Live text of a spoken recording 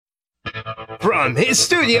from his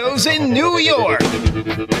studios in New York,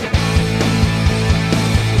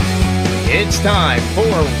 it's time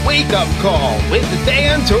for Wake Up Call with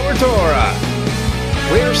Dan Tortora,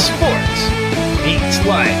 where sports meets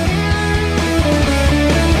life.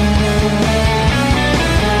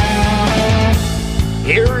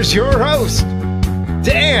 Here's your host,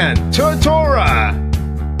 Dan Tortora.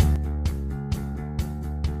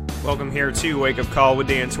 Welcome here to Wake Up Call with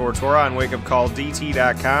Dan Tortora on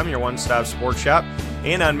wakeupcalldt.com, your one-stop sports shop,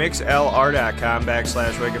 and on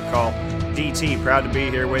mixlr.com/wakeupcalldt. Proud to be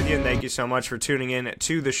here with you, and thank you so much for tuning in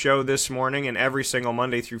to the show this morning and every single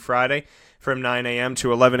Monday through Friday from 9 a.m.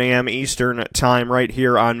 to 11 a.m. Eastern time right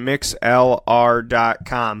here on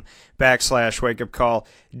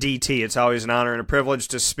mixlr.com/wakeupcalldt. It's always an honor and a privilege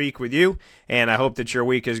to speak with you, and I hope that your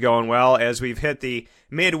week is going well. As we've hit the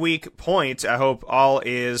midweek point, I hope all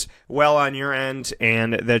is well on your end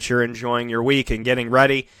and that you're enjoying your week and getting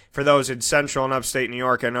ready. For those in Central and Upstate New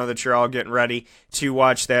York, I know that you're all getting ready to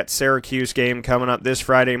watch that Syracuse game coming up this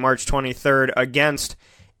Friday, March 23rd, against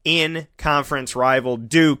in-conference rival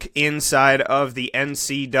Duke inside of the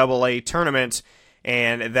NCAA tournament.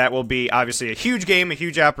 And that will be obviously a huge game, a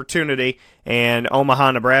huge opportunity, and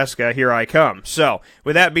Omaha, Nebraska, here I come. So,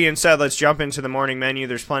 with that being said, let's jump into the morning menu.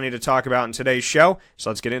 There's plenty to talk about in today's show,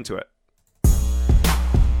 so let's get into it.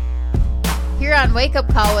 Here on Wake Up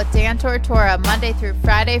Call with Dan Tortora, Monday through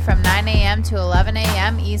Friday from 9 a.m. to 11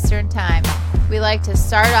 a.m. Eastern Time. We like to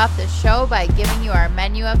start off the show by giving you our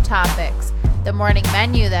menu of topics. The morning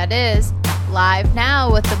menu, that is. Live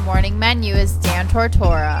now with the morning menu is Dan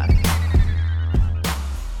Tortora.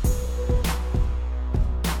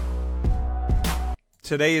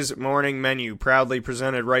 Today's morning menu, proudly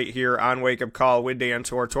presented right here on Wake Up Call with Dan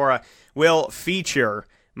Tortora, will feature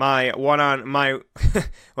my one on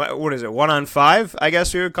 5, I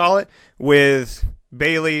guess we would call it, with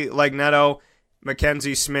Bailee Legnetto,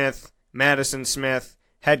 Mackenzie Smith, Madison Smith,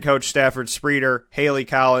 head coach Stafford Spreter, Haley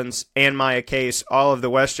Collins, and Mya Case, all of the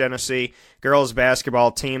West Genesee girls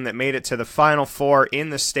basketball team that made it to the Final Four in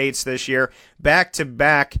the States this year,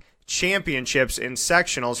 back-to-back championships in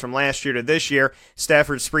sectionals from last year to this year.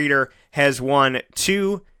 Stafford Spreter has won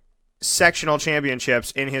 2 sectional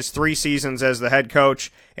championships in his 3 seasons as the head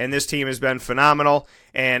coach, and this team has been phenomenal.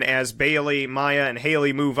 And as Bailee, Mya, and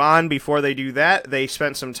Haley move on, before they do that, they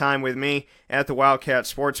spent some time with me at the Wildcat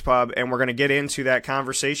Sports Pub, and we're going to get into that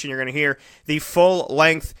conversation. You're going to hear the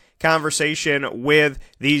full-length conversation with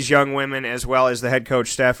these young women as well as the head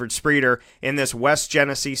coach Stafford Spreter in this West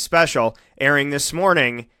Genesee special airing this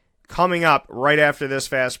morning, coming up right after this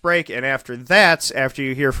fast break. And after that, after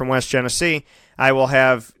you hear from West Genesee, I will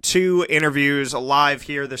have 2 interviews live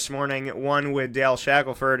here this morning, one with Dale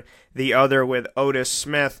Shackleford, the other with Otis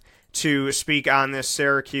Smith, to speak on this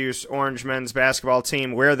Syracuse Orange men's basketball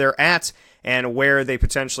team, where they're at and where they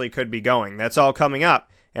potentially could be going. That's all coming up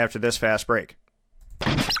after this fast break.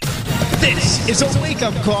 This is a Wake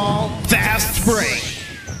Up Call Fast Break.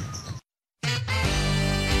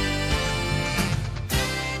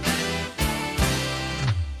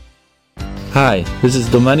 Hi, this is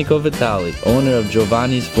Domenico Vitali, owner of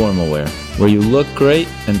Giovanni's Formal Wear, where you look great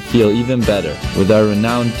and feel even better with our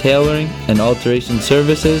renowned tailoring and alteration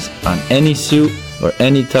services on any suit or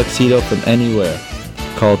any tuxedo from anywhere.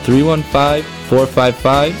 Call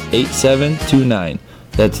 315-455-8729.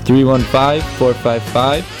 That's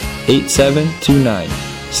 315-455-8729.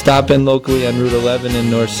 Stop in locally on Route 11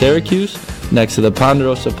 in North Syracuse, next to the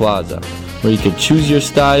Ponderosa Plaza, where you can choose your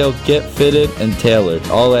style, get fitted, and tailored,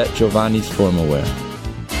 all at Giovanni's Formal Wear.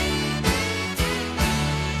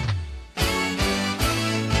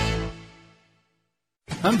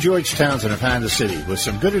 I'm George Townsend of Honda City with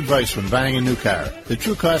some good advice when buying a new car. The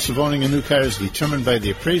true cost of owning a new car is determined by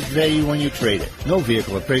the appraised value when you trade it. No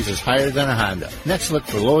vehicle appraises higher than a Honda. Next, look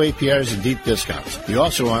for low APRs and deep discounts. You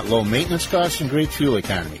also want low maintenance costs and great fuel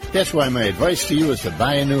economy. That's why my advice to you is to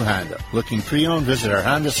buy a new Honda. Looking pre-owned, visit our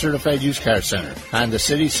Honda Certified Used Car Center. Honda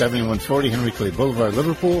City, 7140 Henry Clay Boulevard,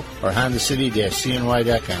 Liverpool, or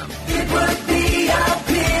HondaCity-CNY.com. It would be a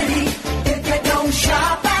pity if you don't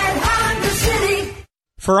shop at Honda City.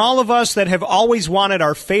 For all of us that have always wanted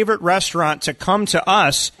our favorite restaurant to come to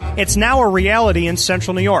us, it's now a reality in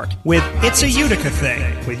Central New York with It's a Utica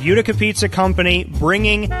Thing, with Utica Pizza Company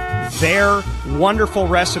bringing their wonderful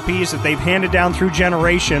recipes that they've handed down through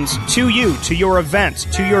generations to you, to your event,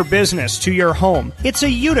 to your business, to your home. It's a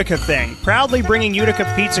Utica Thing, proudly bringing Utica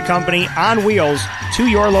Pizza Company on wheels to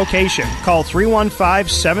your location. Call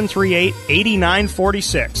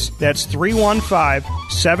 315-738-8946. That's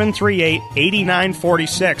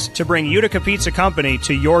 315-738-8946 to bring Utica Pizza Company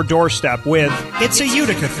to your doorstep with It's a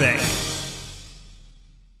Utica Thing.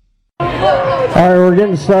 All right, we're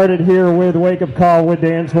getting started here with Wake Up Call with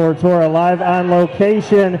Dan Tortora, live on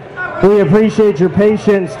location. We appreciate your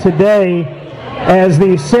patience today as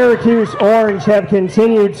the Syracuse Orange have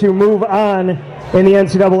continued to move on in the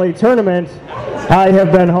NCAA tournament. I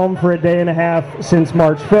have been home for a day and a half since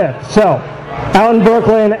March 5th. So, out in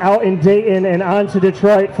Brooklyn, out in Dayton, and on to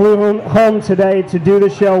Detroit. Flew home today to do the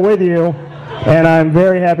show with you. And I'm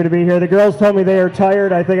very happy to be here. The girls told me they are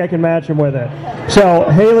tired. I think I can match them with it. So,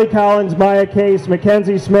 Haley Collins, Mya Case,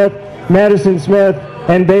 Mackenzie Smith, Madison Smith,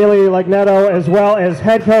 and Bailee Legnetto, as well as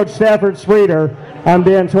head coach Stafford Spreter. I'm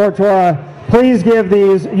Dan Tortora. Please give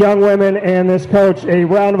these young women and this coach a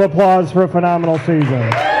round of applause for a phenomenal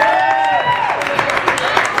season.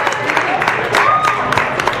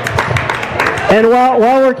 And while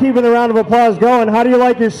we're keeping the round of applause going, how do you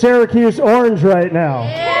like your Syracuse Orange right now?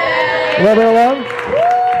 A little bit of love?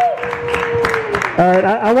 All right,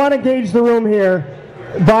 I want to gauge the room here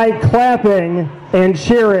by clapping and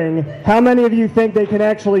cheering. How many of you think they can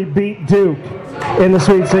actually beat Duke in the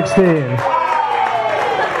Sweet 16?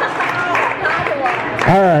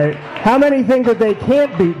 All right. How many think that they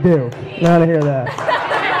can't beat Duke? I want to hear that.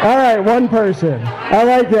 All right, one person. I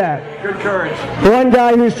like that. Good courage. One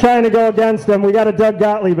guy who's trying to go against them. We got a Doug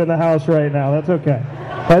Gottlieb in the house right now. That's okay.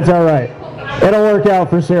 That's all right. It'll work out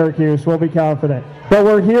for Syracuse. We'll be confident. But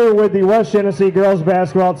we're here with the West Genesee girls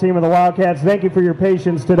basketball team of the Wildcats. Thank you for your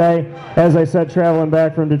patience today. As I said, traveling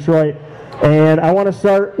back from Detroit. And I want to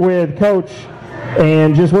start with Coach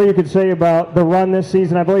and just what you could say about the run this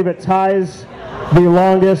season. I believe it ties the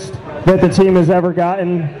longest that the team has ever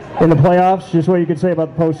gotten in the playoffs. Just what you could say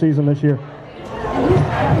about the postseason this year.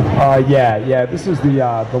 Yeah. This is the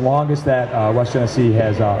longest that West Genesee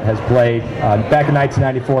has played. Back in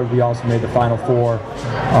 1994, we also made the Final Four.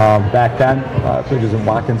 Back then, I think it was in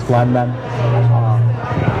Watkins Glen then.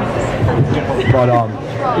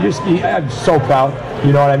 I'm so proud.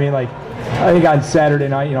 You know what I mean? Like, I think on Saturday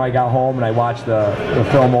night, I got home and I watched the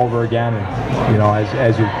film over again, and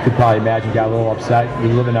as you could probably imagine, got a little upset.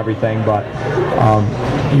 You're living everything, but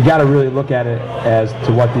you got to really look at it as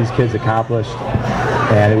to what these kids accomplished.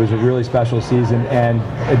 And it was a really special season, and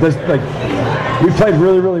we played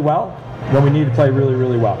really, really well when we needed to play really,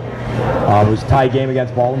 really well. It was a tie game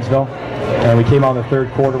against Baldwinsville, and we came out in the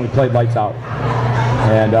third quarter and we played lights out.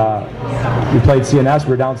 And we played CNS. We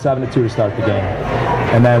were down 7-2 to start the game,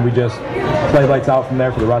 and then we just played lights out from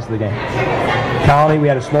there for the rest of the game. Colony, we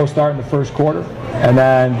had a slow start in the first quarter, and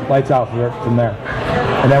then lights out from there.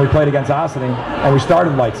 And then we played against Ossining, and we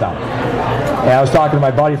started lights out. And I was talking to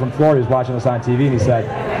my buddy from Florida who was watching us on TV, and he said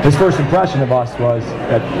his first impression of us was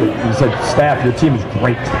that he said, "Staff, your team is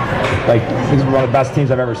great. Like, this is one of the best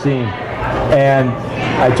teams I've ever seen." And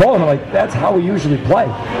I told him, like, that's how we usually play.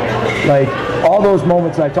 Like, all those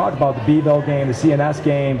moments I talked about, the Beeville game, the CNS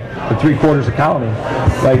game, the 3 quarters of Colony,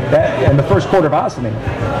 like that, and the first quarter of Ossining,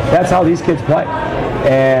 that's how these kids play.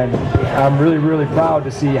 And I'm really, really proud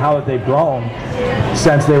to see how they've grown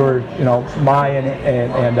since they were, Mya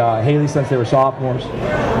and Haley since they were sophomores,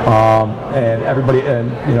 and everybody,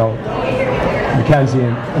 and Mackenzie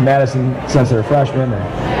and Madison since they were freshmen,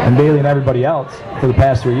 and Bailee and everybody else for the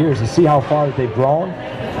past 3 years, to see how far that they've grown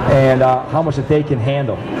and how much that they can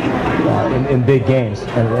handle in big games.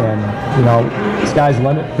 And sky's the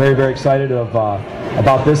limit. Very, very excited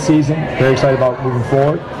about this season. Very excited about moving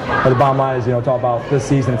forward. But the bottom line is, talk about this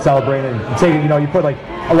season and celebrating and taking, you put like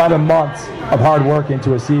 11 months of hard work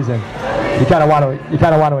into a season. You kind of want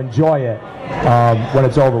to enjoy it when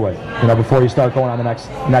it's over with, before you start going on the next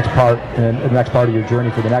part and the next part of your journey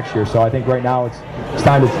for the next year. So I think right now it's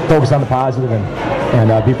time to focus on the positive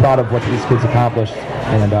and be proud of what these kids accomplished.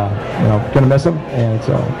 And gonna miss them, and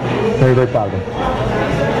so very, very proud of them.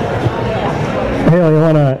 Haley, I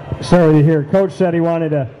want to start with you here. Coach said he wanted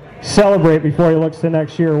to celebrate before he looks to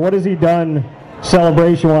next year. What has he done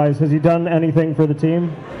celebration-wise? Has he done anything for the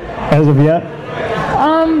team as of yet?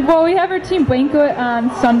 Well, we have our team banquet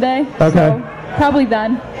on Sunday. Okay. So probably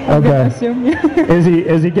then. I'm gonna assume. Is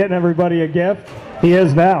he getting everybody a gift? He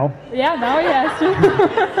is now. Yeah, now he has to.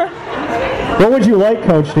 What would you like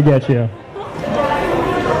Coach to get you?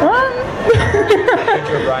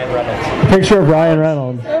 Picture of Ryan Reynolds. Picture of Ryan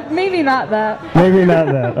Reynolds. Maybe not that. Maybe not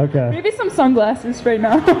that. Okay. Maybe some sunglasses right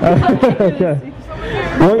now. Okay.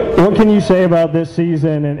 What can you say about this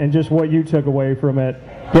season and just what you took away from it,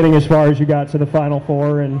 getting as far as you got to the Final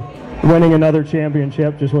Four and winning another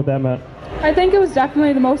championship, just what that meant? I think it was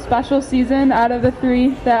definitely the most special season out of the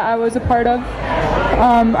 3 that I was a part of.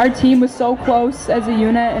 Our team was so close as a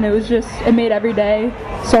unit, and it made every day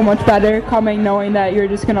so much better, knowing that you're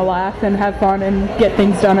just going to laugh and have fun and get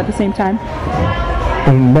things done at the same time.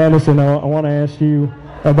 And Madison, I want to ask you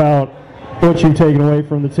about what you've taken away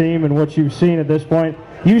from the team and what you've seen at this point.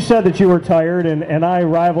 You said that you were tired, and I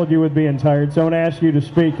rivaled you with being tired, so I'm going to ask you to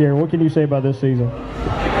speak here. What can you say about this season? I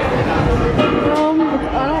don't know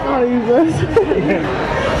how to use this.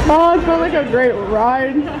 It's been like a great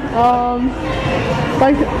ride.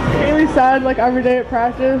 Like Haley said, like every day at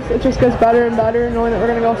practice, it just gets better and better, knowing that we're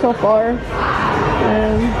going to go so far.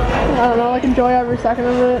 And I don't know, like enjoy every second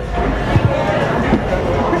of it.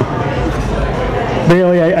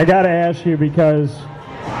 Bailee, I got to ask you because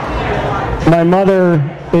my mother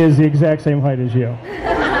is the exact same height as you.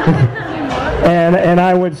 and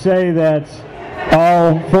I would say that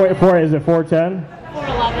is it 4'10"?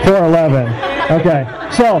 4'11". Okay.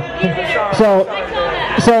 So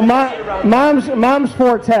mom's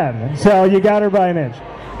 4'10", so you got her by an inch.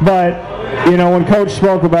 But you know, when Coach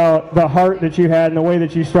spoke about the heart that you had and the way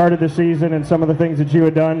that you started the season and some of the things that you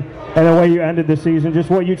had done and the way you ended the season, just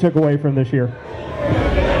what you took away from this year.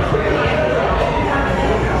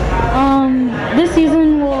 This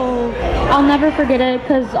season I'll never forget it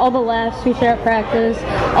because all the laughs we shared at practice,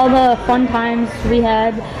 all the fun times we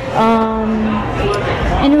had,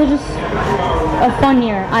 and it was just a fun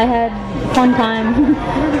year. I had a fun time,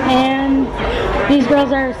 and these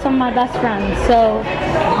girls are some of my best friends, so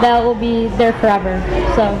that will be there forever.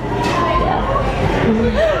 So,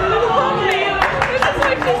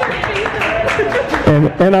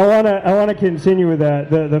 yeah. And I want to continue with that,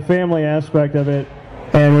 the family aspect of it.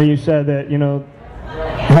 And when you said that, you know,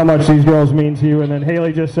 how much these girls mean to you, and then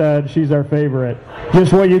Haley just said she's our favorite.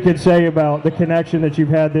 Just what you could say about the connection that you've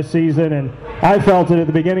had this season. And I felt it at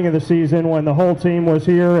the beginning of the season when the whole team was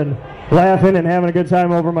here and laughing and having a good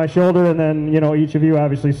time over my shoulder, and then, you know, each of you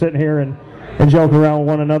obviously sitting here and joking around with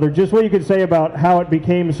one another. Just what you could say about how it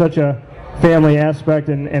became such a family aspect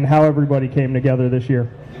and how everybody came together this year.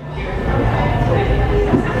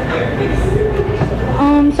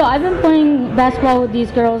 So I've been playing basketball with these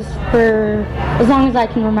girls for as long as I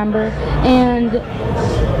can remember, and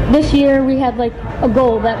this year we had like a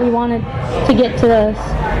goal that we wanted to get to the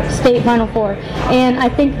state Final Four, and I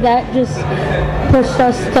think that just pushed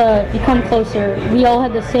us to become closer. We all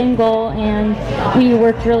had the same goal, and we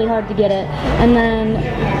worked really hard to get it. And then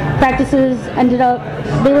practices ended up,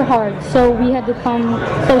 they were hard, so we had to come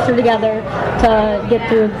closer together to get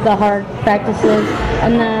through the hard practices,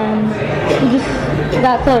 and then we just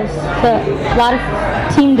got close. So a lot of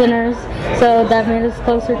team dinners, so that made us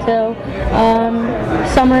closer too.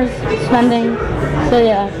 Summers spending, so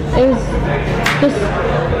yeah, it was just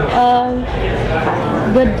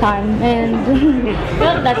a good time, and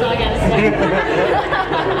well, that's all I got to say.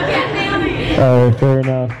 All right, fair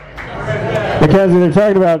enough. Mackenzie, they're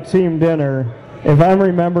talking about team dinner. If I'm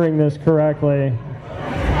remembering this correctly,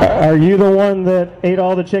 are you the one that ate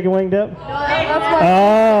all the chicken wing dip?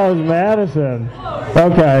 Oh, it was Madison.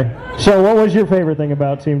 Okay. So what was your favorite thing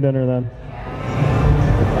about team dinner then?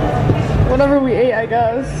 Whatever we ate, I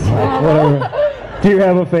guess. Whatever. Do you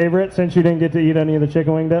have a favorite since you didn't get to eat any of the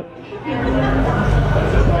chicken wing dip? No,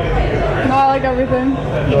 I like everything.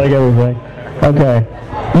 You like everything. Okay.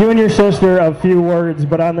 You and your sister, a few words,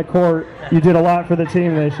 but on the court, you did a lot for the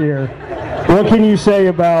team this year. What can you say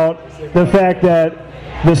about the fact that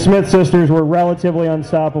the Smith sisters were relatively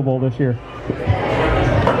unstoppable this year?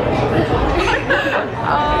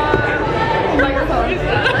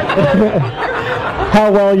 How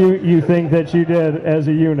well you think that you did as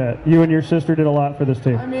a unit? You and your sister did a lot for this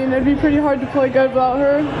team. I mean, it'd be pretty hard to play good without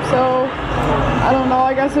her, so I don't know.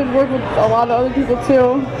 I guess it'd work with a lot of other people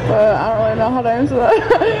too, but I don't really know how to answer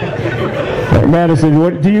that.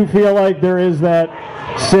 Madison, do you feel like there is that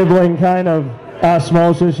sibling kind of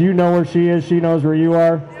osmosis? You know where she is, she knows where you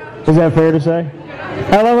are. Is that fair to say?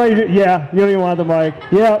 I love how you do. Yeah, you don't even want the mic.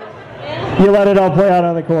 Yep. You let it all play out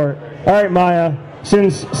on the court. All right, Mya.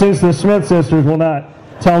 Since the Smith sisters will not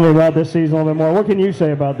tell me about this season a little bit more, what can you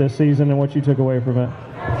say about this season and what you took away from it?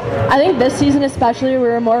 I think this season especially, we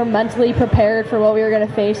were more mentally prepared for what we were going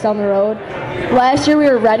to face down the road. Last year we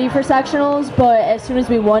were ready for sectionals, but as soon as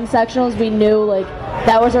we won sectionals, we knew like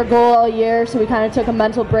that was our goal all year, so we kind of took a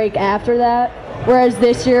mental break after that. Whereas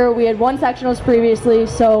this year we had won sectionals previously,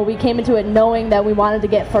 so we came into it knowing that we wanted to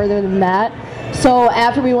get further than that. So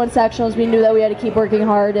after we won sectionals, we knew that we had to keep working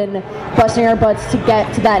hard and busting our butts to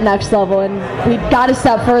get to that next level, and we got a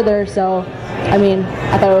step further. So, I mean,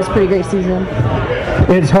 I thought it was a pretty great season.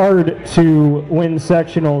 It's hard to win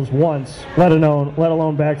sectionals once, let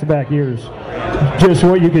alone back-to-back years. Just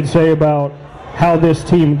what you could say about how this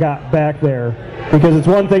team got back there? Because it's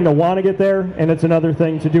one thing to want to get there, and it's another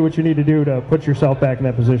thing to do what you need to do to put yourself back in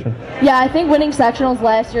that position. Yeah, I think winning sectionals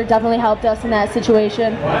last year definitely helped us in that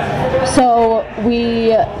situation. So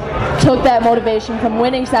we took that motivation from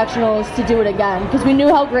winning sectionals to do it again, because we knew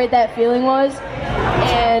how great that feeling was,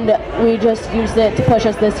 and we just used it to push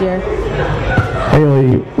us this year.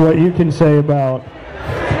 Bailee, what you can say about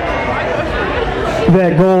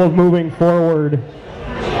that goal of moving forward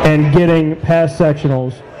and getting past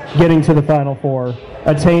sectionals, getting to the Final Four,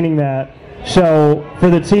 attaining that. So for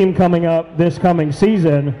the team coming up this coming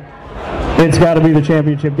season, it's got to be the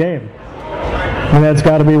championship game. And that's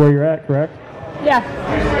got to be where you're at, correct? Yeah.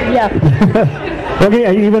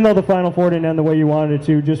 Okay, even though the Final Four didn't end the way you wanted it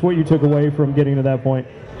to, just what you took away from getting to that point?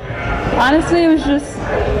 Honestly, it was just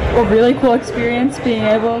a really cool experience being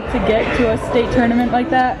able to get to a state tournament like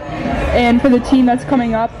that. And for the team that's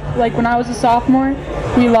coming up, like when I was a sophomore,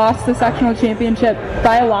 we lost the sectional championship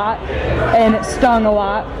by a lot, and it stung a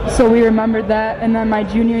lot. So we remembered that. And then my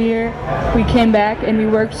junior year, we came back and we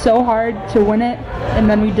worked so hard to win it, and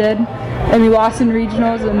then we did. And we lost in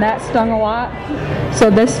regionals, and that stung a lot. So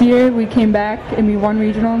this year, we came back and we won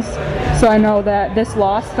regionals. So I know that this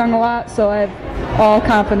loss stung a lot, so I have all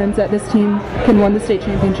confidence that this team can win the state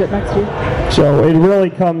championship next year. So it really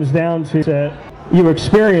comes down to that you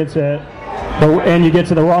experience it, and you get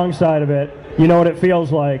to the wrong side of it, you know what it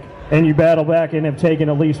feels like, and you battle back and have taken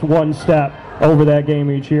at least one step over that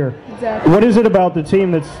game each year. Exactly. What is it about the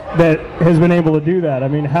team that has been able to do that? I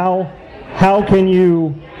mean, how can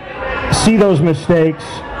you see those mistakes,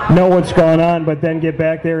 know what's going on, but then get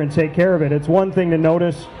back there and take care of it? It's one thing to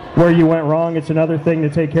notice where you went wrong. It's another thing to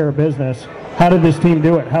take care of business. How did this team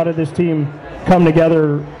do it? How did this team come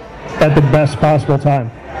together at the best possible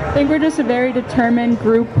time? I think we're just a very determined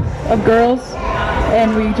group of girls,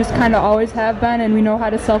 and we just kind of always have been, and we know how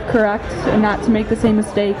to self-correct and not to make the same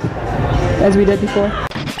mistake as we did before.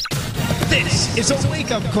 This is a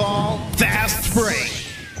wake-up call, Fast Break.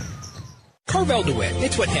 Carvel DeWitt,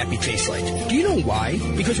 it's what happy tastes like. Do you know why?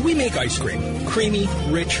 Because we make ice cream. Creamy,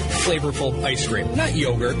 rich, flavorful ice cream. Not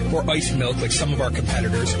yogurt or ice milk like some of our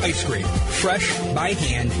competitors. Ice cream. Fresh, by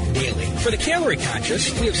hand, daily. For the calorie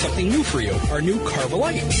conscious, we have something new for you. Our new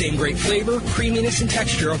Carvelite. Same great flavor, creaminess, and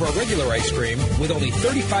texture of our regular ice cream with only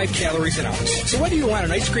 35 calories an ounce. So whether you want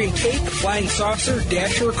an ice cream cake, flying saucer,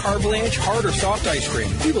 dasher, carvalanche, hard or soft ice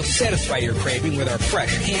cream, we will satisfy your craving with our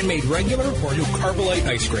fresh, handmade regular or new Carvelite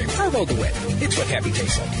ice cream. Carvel DeWitt. It's what happy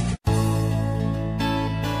tastes like.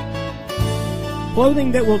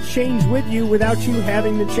 Clothing that will change with you without you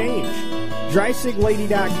having to change.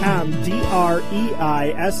 DreisigLady.com,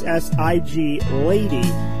 DREISSIG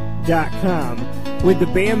Lady.com. With the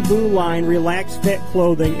Bamboo line Relax Fit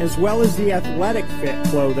clothing as well as the Athletic Fit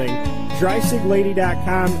clothing,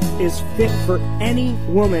 DreisigLady.com is fit for any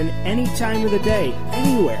woman, any time of the day,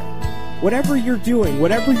 anywhere. Whatever you're doing,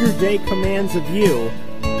 whatever your day commands of you,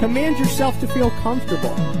 command yourself to feel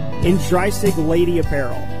comfortable in Dreisig Lady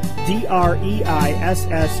Apparel.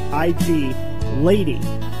 DREISSIG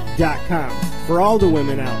Lady.com. For all the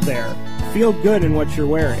women out there, feel good in what you're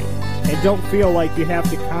wearing and don't feel like you have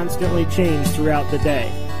to constantly change throughout the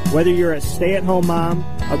day. Whether you're a stay-at-home mom,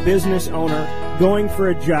 a business owner, going for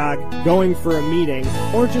a jog, going for a meeting,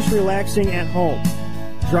 or just relaxing at home,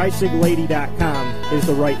 DreisigLady.com is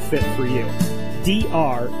the right fit for you. DREISSIG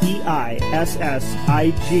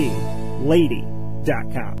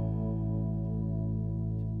Lady.com.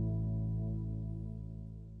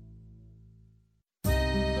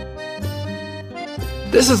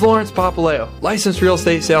 This is Lawrence Papaleo, licensed real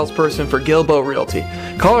estate salesperson for Gilbo Realty.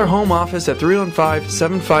 Call our home office at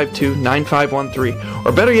 315-752-9513,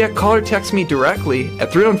 or better yet, call or text me directly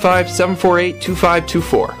at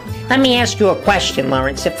 315-748-2524. Let me ask you a question,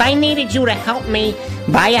 Lawrence. If I needed you to help me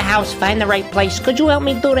buy a house, find the right place, could you help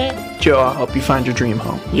me do that? Joe, I'll help you find your dream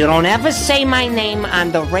home. You don't ever say my name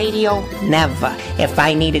on the radio, never. If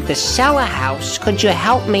I needed to sell a house, could you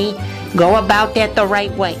help me go about that the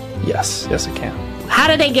right way? Yes, I can. How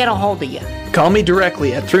do they get a hold of you? Call me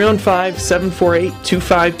directly at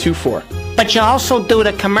 315-748-2524. But you also do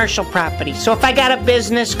the commercial property. So if I got a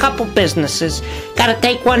business, couple businesses, got to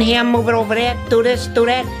take one here, move it over there, do this, do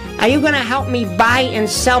that, are you going to help me buy and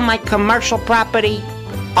sell my commercial property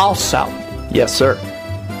also? Yes, sir.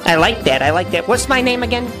 I like that. What's my name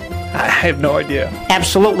again? I have no idea.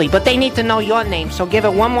 Absolutely, but they need to know your name, so give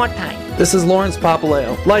it one more time. This is Lawrence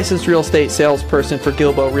Papaleo, licensed real estate salesperson for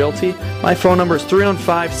Gilbo Realty. My phone number is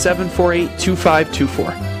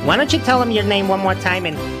 315-748-2524. Why don't you tell them your name one more time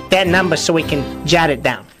and that number so we can jot it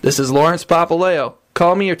down? This is Lawrence Papaleo.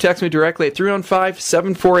 Call me or text me directly at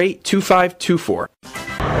 315-748-2524.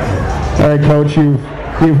 All right, Coach,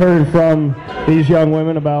 you've heard from these young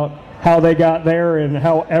women about how they got there and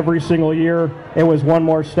how every single year it was one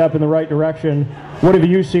more step in the right direction. What have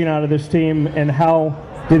you seen out of this team, and how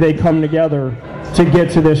did they come together to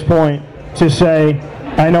get to this point to say,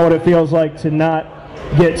 I know what it feels like to not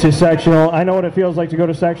get to sectional. I know what it feels like to go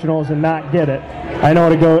to sectionals and not get it. I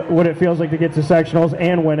know what it feels like to get to sectionals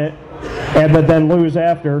and win it, but then lose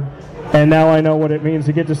after. And now I know what it means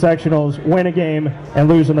to get to sectionals, win a game, and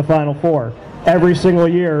lose in the Final Four. Every single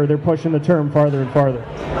year, they're pushing the term farther and farther.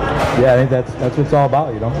 Yeah, I think that's what it's all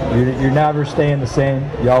about, you know. You're never staying the same.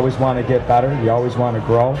 You always want to get better. You always want to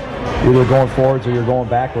grow. You're either going forwards or you're going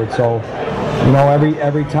backwards. So, you know,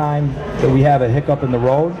 every time that we have a hiccup in the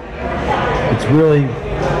road, it's really,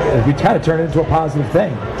 we kind of turn it into a positive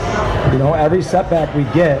thing. You know, every setback we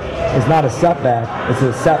get is not a setback. It's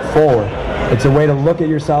a step forward. It's a way to look at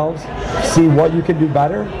yourselves, see what you can do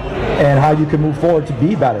better, and how you can move forward to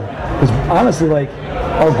be better. Because honestly, like,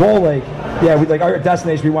 our goal, like, yeah, our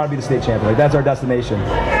destination, we want to be the state champion. Like, that's our destination.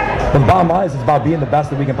 But the bottom line is it's about being the best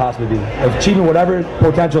that we can possibly be. Achieving whatever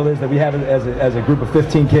potential is that we have as a group of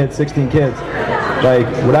 15 kids, 16 kids. Like,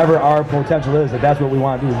 whatever our potential is, that's what we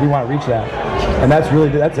want to do. We want to reach that. And that's it.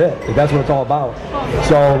 Like, that's what it's all about.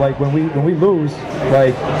 So, like, when we lose,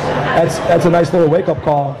 like, that's a nice little wake-up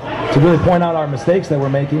call to really point out our mistakes that we're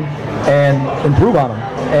making and improve on them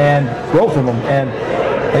and grow from them. And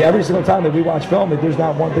like, every single time that we watch film, there's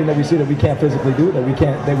not one thing that we see that we can't physically do, that we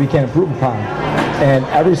can't improve upon. And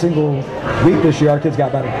every single week this year, our kids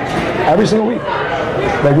got better. Every single week.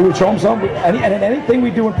 Like, we would show them something, and anything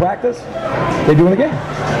we do in practice, they do in the game.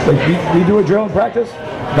 Like, we do a drill in practice,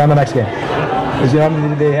 not in the next game. Because, you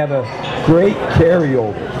know, they have a great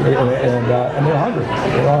carryover, and they're hungry.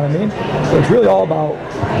 You know what I mean? So it's really all about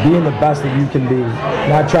being the best that you can be,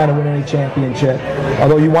 not trying to win any championship.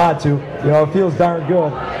 Although you want to, you know, it feels darn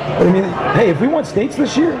good. But I mean, hey, if we won states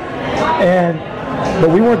this year, but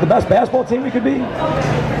we weren't the best basketball team we could be,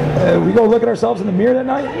 we go look at ourselves in the mirror that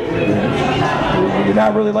night, you're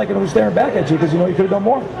not really liking who's staring back at you because you know you could have done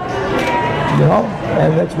more. You know,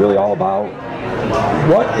 and that's really all about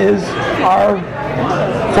what is our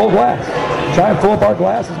full glass. Try and fill up our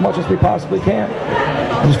glass as much as we possibly can,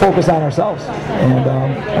 and just focus on ourselves. And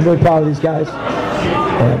I'm really proud of these guys.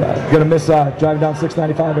 And gonna miss driving down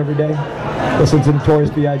 695 every day, listening to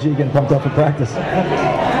Notorious B.I.G. getting pumped up for practice.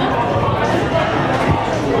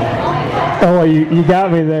 Oh, well, you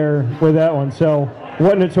got me there with that one. So,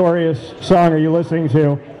 what Notorious song are you listening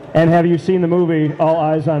to? And have you seen the movie All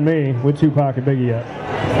Eyes on Me with Tupac and Biggie yet?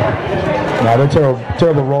 No, they're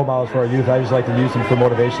terrible role models for our youth. I just like to use them for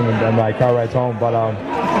motivation and my car rides home. But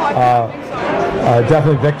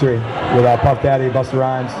definitely Victory with Puff Daddy, Busta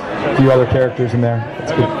Rhymes, a few other characters in there.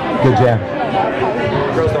 It's good jam.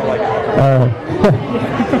 Girls don't like it.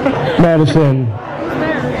 Madison,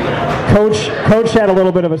 Coach had a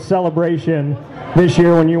little bit of a celebration this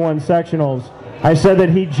year when you won sectionals. I said that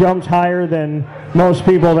he jumped higher than most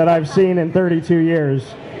people that I've seen in 32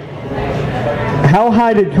 years. How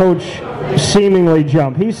high did Coach seemingly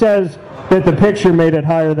jump? He says that the picture made it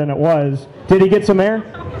higher than it was. Did he get some air?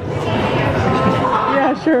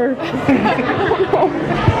 Yeah, sure.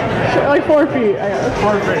 Sure, like 4 feet, I guess.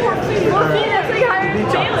 4 feet. 4 feet, that's like higher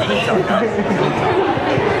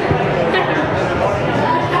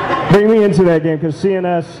than Bring me into that game, because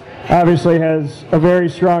CNS obviously has a very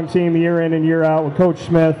strong team year in and year out with Coach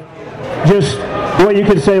Smith. Just what you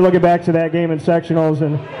could say looking back to that game in sectionals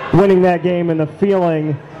and winning that game and the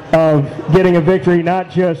feeling of getting a victory, not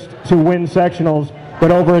just to win sectionals,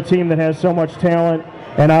 but over a team that has so much talent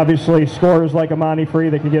and obviously scorers like Amani Free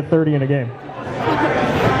that can get 30 in a game.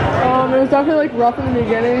 It was definitely like rough in the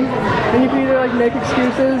beginning, and you could either like make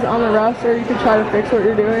excuses on the refs or you could try to fix what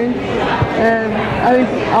you're doing. And I think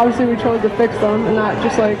obviously we chose to fix them and not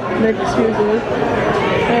just like make excuses.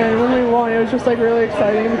 And when we won, it was just like really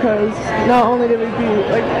exciting because not only did we beat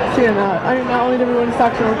like CNF, not only did we win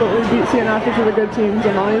sectionals, but we beat CNF, which was a good team.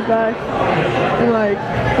 Zamani's back, and like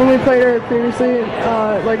when we played her previously,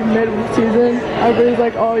 like mid-season, everybody was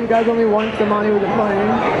like, "Oh, you guys only won because Zamani wasn't playing,"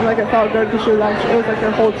 and like it felt good because it was like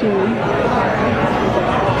their whole team.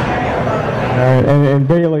 All right, and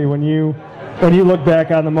Bailee, when you look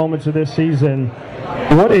back on the moments of this season,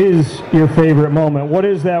 what is your favorite moment? What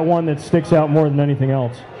is that one that sticks out more than anything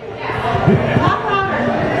else?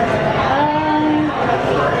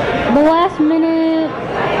 The last minute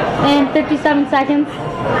and 57 seconds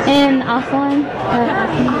in Aslan.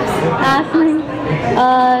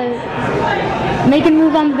 making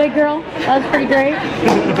moves on the big girl. That was pretty great.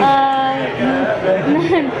 And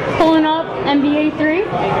then pulling up NBA 3.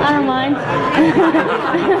 I don't mind.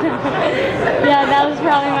 Yeah, that was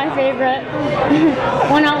probably my favorite.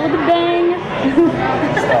 Went out with a bang.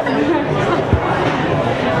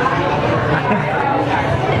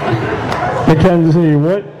 Mackenzie,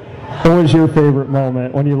 what was your favorite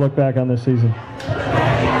moment when you look back on this season?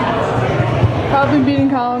 Probably beating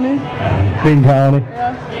Colony. Beating Colony?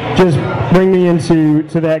 Yeah. Just bring me into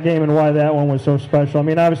that game and why that one was so special. I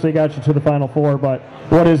mean, obviously it got you to the Final Four, but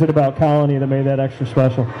what is it about Colony that made that extra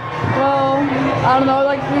special? Well, I don't know,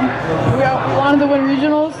 like we wanted to win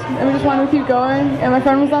regionals, and we just wanted to keep going, and my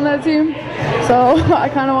friend was on that team, so I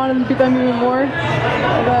kind of wanted to beat them even more. And,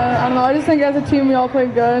 I don't know, I just think as a team we all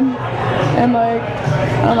played good, and like,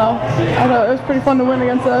 I don't know, I thought it was pretty fun to win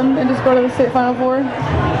against them and just go to the state Final Four.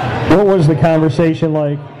 What was the conversation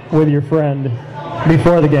like with your friend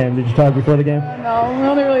before the game? Did you talk before the game? No, we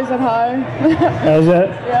only really said hi. That was it?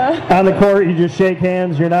 Yeah. On the court, you just shake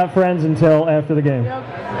hands. You're not friends until after the game. Yep.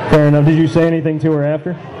 Fair enough. Did you say anything to her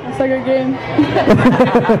after? It's like a game.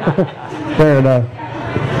 Fair enough.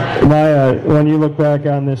 Mya, when you look back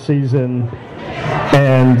on this season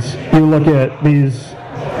and you look at these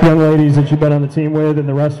young ladies that you've been on the team with and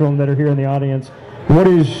the rest of them that are here in the audience, what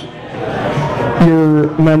is your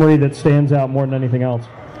memory that stands out more than anything else?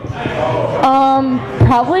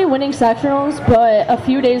 Probably winning sectionals, but a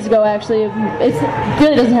few days ago, actually, it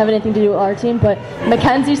really doesn't have anything to do with our team, but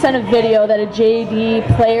Mackenzie sent a video that a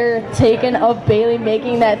JD player taken of Bailee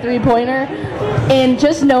making that three-pointer, and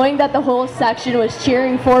just knowing that the whole section was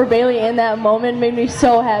cheering for Bailee in that moment made me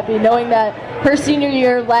so happy, knowing that her senior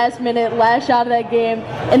year, last minute, last shot of that game,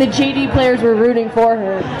 and the JD players were rooting for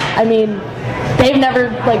her. I mean, they've never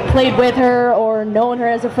played with her or known her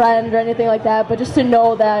as a friend or anything like that, but just to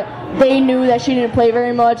know that they knew that she didn't play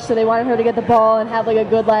very much, so they wanted her to get the ball and have a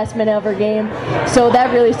good last minute of her game. So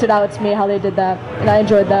that really stood out to me how they did that, and I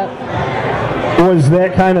enjoyed that. Was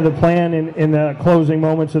that kind of the plan in the closing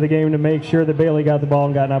moments of the game to make sure that Bailee got the ball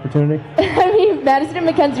and got an opportunity? I mean, Madison and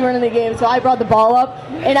Mackenzie weren't in the game, so I brought the ball up,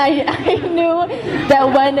 and I knew that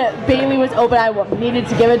when Bailee was open, I needed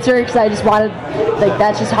to give it to her because I just wanted,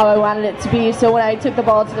 that's just how I wanted it to be. So when I took the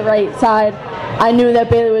ball to the right side, I knew that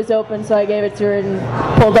Bailee was open, so I gave it to her and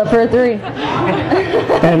pulled up for a three.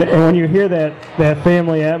 and when you hear that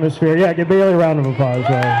family atmosphere, yeah, give Bailee a round of applause.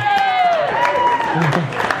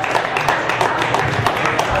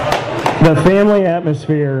 The family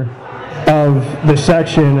atmosphere of the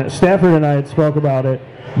section, Stafford and I had spoke about it,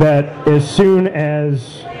 that as soon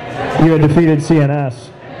as you had defeated CNS,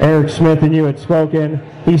 Eric Smith and you had spoken,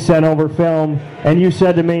 he sent over film, and you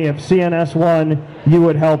said to me if CNS won, you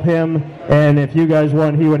would help him, and if you guys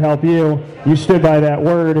won, he would help you. You stood by that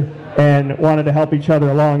word and wanted to help each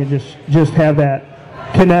other along and just have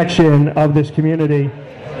that connection of this community.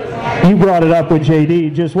 You brought it up with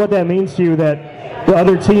JD, just what that means to you, that the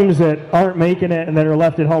other teams that aren't making it and that are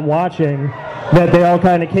left at home watching, that they all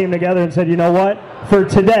kind of came together and said, you know what, for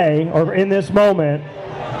today, or in this moment,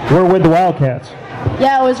 we're with the Wildcats.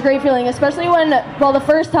 Yeah, it was a great feeling, especially when, the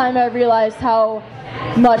first time I realized how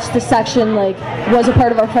much the section was a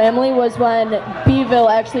part of our family was when Beeville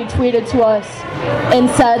actually tweeted to us and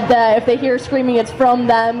said that if they hear screaming, it's from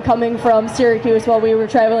them coming from Syracuse while we were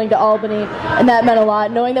traveling to Albany, and that meant a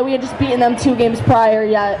lot, knowing that we had just beaten them 2 games prior,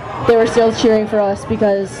 yet they were still cheering for us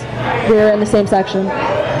because we were in the same section.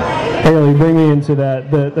 Bailee, bring me into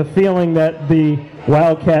that, the feeling that the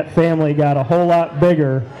Wildcat family got a whole lot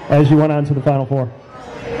bigger as you went on to the Final Four.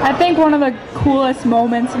 I think one of the coolest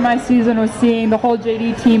moments in my season was seeing the whole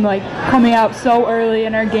JD team coming out so early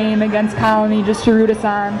in our game against Colony just to root us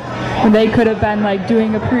on, when they could have been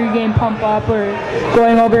doing a pregame pump up or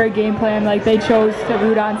going over a game plan. They chose to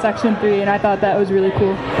root on Section 3, and I thought that was really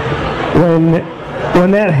cool.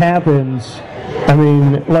 When that happens, I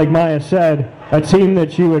mean, like Mya said, a team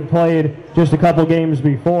that you had played just a couple games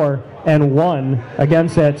before and won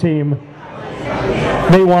against that team,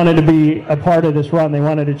 they wanted to be a part of this run. They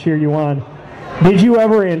wanted to cheer you on. Did you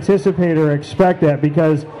ever anticipate or expect that?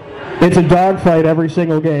 Because it's a dogfight every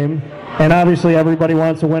single game, and obviously everybody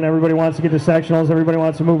wants to win, everybody wants to get to sectionals, everybody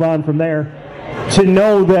wants to move on from there. To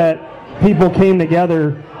know that people came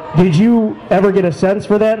together, did you ever get a sense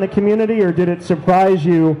for that in the community, or did it surprise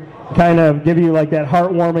you, kind of give you that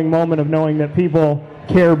heartwarming moment of knowing that people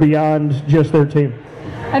care beyond just their team?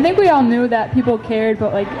 I think we all knew that people cared,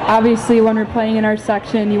 but obviously when we're playing in our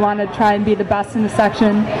section, you want to try and be the best in the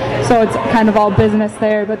section, so it's kind of all business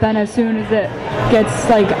there. But then as soon as it gets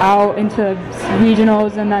out into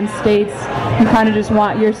regionals and then states, you kind of just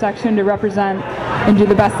want your section to represent and do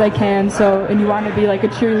the best I can. So, and you want to be like a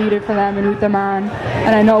cheerleader for them and root them on.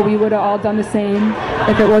 And I know we would have all done the same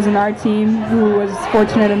if it wasn't our team who was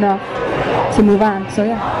fortunate enough to move on. So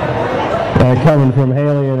yeah. Coming from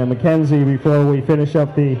Haley and Mackenzie, before we finish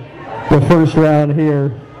up the first round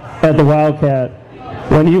here at the Wildcat,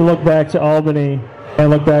 when you look back to Albany and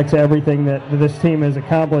look back to everything that this team has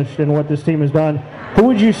accomplished and what this team has done, who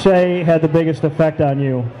would you say had the biggest effect on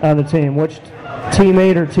you on the team? Which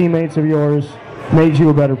teammate or teammates of yours made you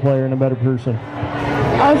a better player and a better person?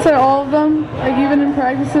 I would say all of them, like even in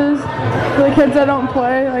practices, for the kids that don't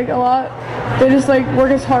play like a lot, they just like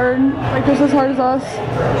work as hard, like just as hard as us,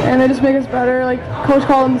 and they just make us better. Like Coach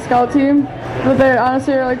called them the scout team, but they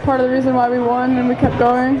honestly are like part of the reason why we won and we kept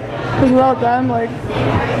going. Because without them, like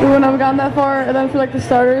we wouldn't have gotten that far. And then for like the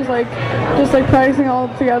starters, like just like practicing all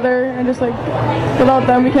together and just like without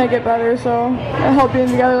them we can't get better. So it helped being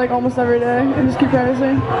together like almost every day and just keep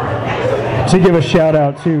practicing. To give a shout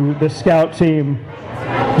out to the scout team,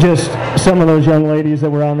 just some of those young ladies that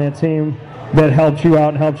were on that team that helped you out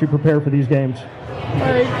and helped you prepare for these games.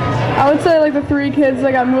 Like, I would say like the 3 kids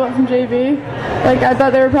that got moved up from JV. Like I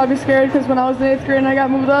thought they were probably scared because when I was in 8th grade and I got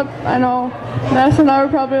moved up, I know Madison and I were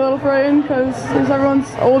probably a little frightened because everyone's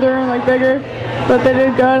older and like bigger, but they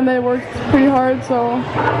did good and they worked pretty hard, so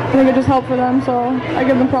I think it just helped for them, so I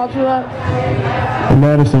give them props for that. And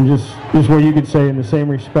Madison, just what you could say in the same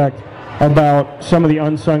respect about some of the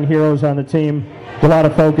unsung heroes on the team. A lot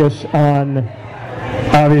of focus on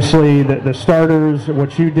obviously the starters,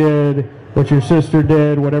 what you did, what your sister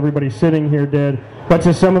did, what everybody sitting here did, but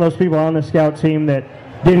to some of those people on the scout team that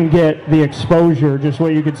didn't get the exposure, just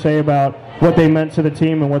what you could say about what they meant to the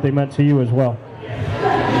team and what they meant to you as well.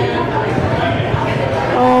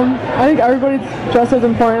 I think everybody's just as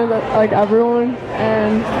important, like everyone,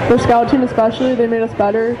 and the scout team especially, they made us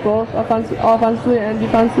better, both offensively and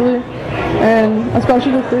defensively, and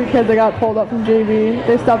especially the 3 kids that got pulled up from JV,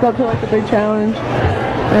 they stepped up to like the big challenge,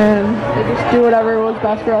 and they just do whatever was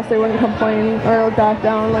best for us. They wouldn't complain or look back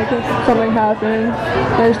down like if something happened.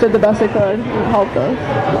 They just did the best they could and it helped us.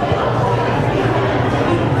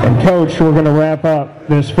 And Coach, we're going to wrap up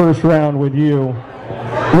this first round with you.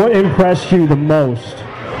 What impressed you the most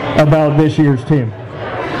about this year's team?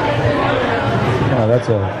 Yeah,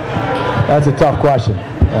 that's a tough question.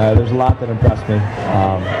 There's a lot that impressed me.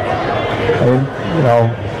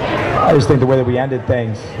 I just think the way that we ended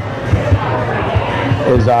things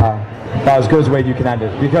is about as good as a way you can end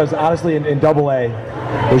it. Because honestly, in AA,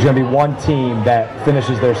 there's going to be one team that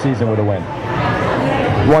finishes their season with a win.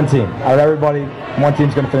 One team. Out of everybody, one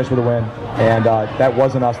team's going to finish with a win, and that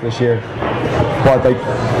wasn't us this year. But the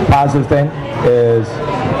positive thing is,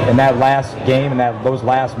 in that last game, in those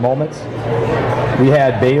last moments, we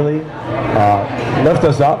had Bailee lift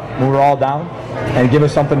us up when we were all down and give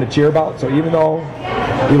us something to cheer about. So even though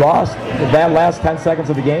we lost, that last 10 seconds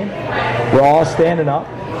of the game, we're all standing up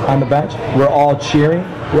on the bench, we're all cheering,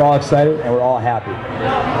 we're all excited, and we're all happy.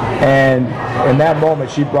 And in that moment,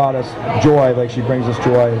 she brought us joy like she brings us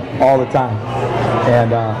joy all the time.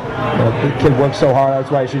 And the kid works so hard.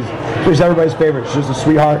 That's why she's everybody's favorite. She's just a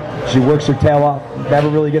sweetheart. She works her tail off, never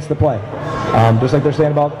really gets to play. Just like they're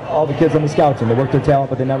saying about all the kids on the scout team. They work their tail off,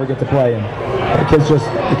 but they never get to play. And the kids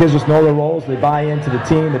just know their roles. They buy into the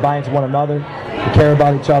team. They buy into one another. They care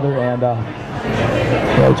about each other. And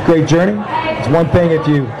it's a great journey. It's one thing if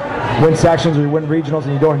you win sections or you win regionals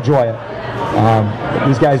and you don't enjoy it.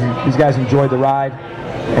 These guys enjoyed the ride,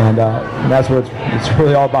 and that's what it's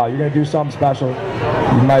really all about. You're going to do something special,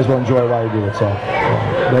 you might as well enjoy it while you do it. So,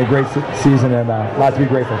 it's been a great season and a lot to be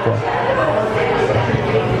grateful for.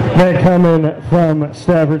 That coming from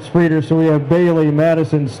Stafford Spreter, so we have Bailee,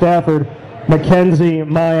 Madison, Stafford, Mackenzie,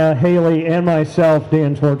 Mya, Haley, and myself,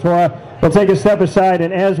 Dan Tortora. We'll take a step aside,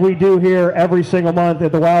 and as we do here every single month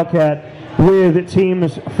at the Wildcat with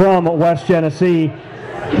teams from West Genesee,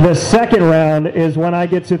 the second round is when I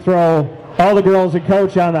get to throw all the girls and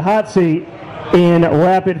coach on the hot seat in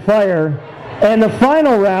rapid fire. And the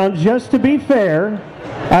final round, just to be fair,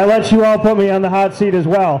 I let you all put me on the hot seat as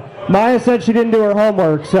well. Mya said she didn't do her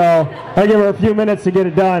homework, so I'll give her a few minutes to get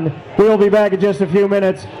it done. We will be back in just a few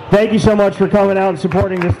minutes. Thank you so much for coming out and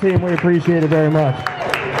supporting this team. We appreciate it very much.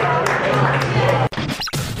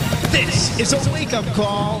 This is a wake-up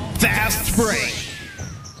call, Fast Break.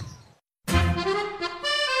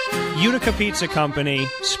 Utica Pizza Company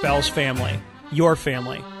spells family. Your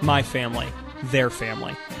family, my family. their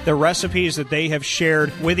family. The recipes that they have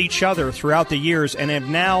shared with each other throughout the years and have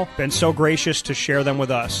now been so gracious to share them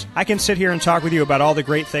with us. I can sit here and talk with you about all the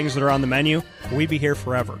great things that are on the menu, but we'd be here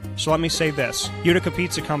forever. So let me say this. Utica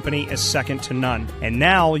Pizza Company is second to none. And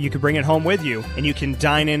now you can bring it home with you and you can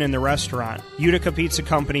dine in the restaurant.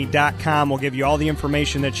 UticaPizzaCompany.com will give you all the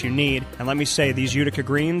information that you need. And let me say, these Utica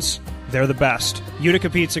greens, they're the best. Utica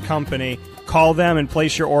Pizza Company. Call them and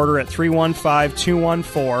place your order at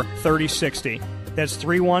 315-214-3060. That's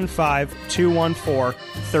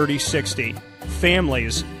 315-214-3060.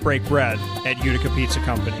 Families break bread at Utica Pizza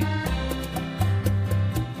Company.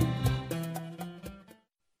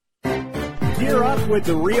 Gear up with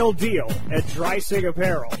the real deal at Dry Sig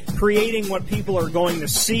Apparel, creating what people are going to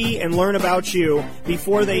see and learn about you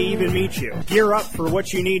before they even meet you. Gear up for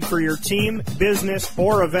what you need for your team, business,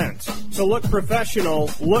 or event. To look professional,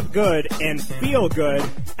 look good, and feel good,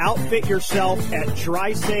 outfit yourself at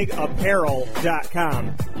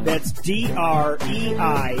DrySigApparel.com. That's DREISSIG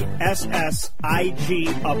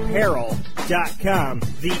Apparel.com.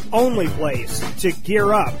 The only place to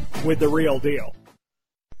gear up with the real deal.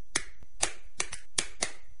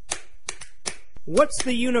 What's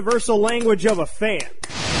the universal language of a fan?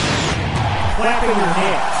 Clapping your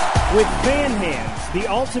hands. With Fan Hands, the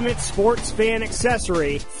ultimate sports fan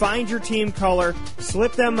accessory, find your team color,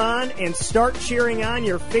 slip them on, and start cheering on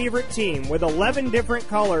your favorite team with 11 different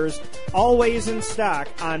colors, always in stock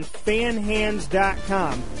on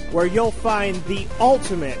fanhands.com, where you'll find the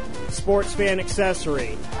ultimate sports fan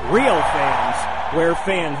accessory. Real fans wear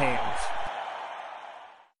Fan Hands.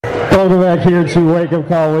 Welcome back here to Wake Up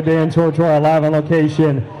Call with Dan Tortora, live on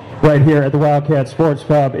location right here at the Wildcat Sports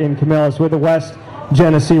Pub in Camillus with the West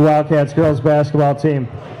Genesee Wildcats girls basketball team.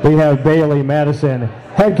 We have Bailee, Madison,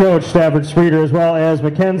 head coach Stafford, Spreter, as well as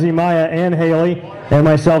Mackenzie, Mya, and Haley, and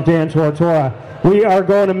myself, Dan Tortora. We are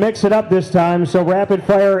going to mix it up this time, so rapid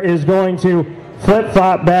fire is going to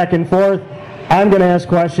flip-flop back and forth. I'm going to ask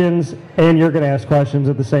questions, and you're going to ask questions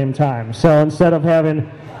at the same time. So instead of having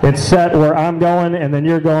it set where I'm going and then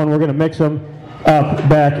you're going, we're going to mix them up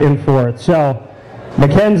back and forth. So,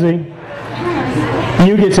 Mackenzie,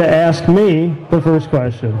 you get to ask me the first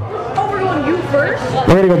question. Oh, we're going you first?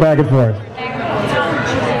 We're going to go back and forth.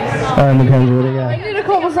 All right, Mackenzie, what do you got? I need a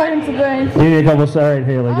couple seconds to think. You need a couple. All right,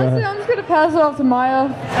 Haley, go ahead. I'm just going to pass it off to Mya. All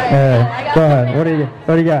right, go ahead. What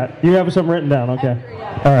do you got? You have something written down, okay.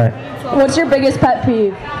 All right. What's your biggest pet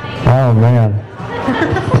peeve? Oh, man.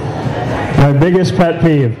 My biggest pet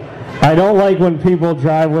peeve. I don't like when people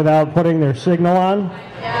drive without putting their signal on.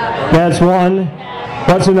 That's one.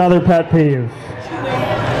 What's another pet peeve?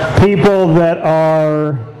 People that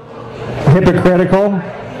are hypocritical.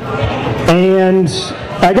 And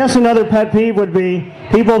I guess another pet peeve would be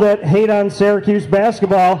people that hate on Syracuse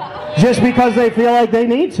basketball just because they feel like they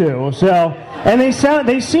need to. So, and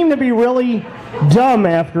they seem to be really dumb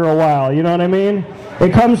after a while, you know what I mean?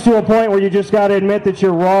 It comes to a point where you just got to admit that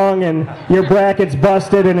you're wrong and your bracket's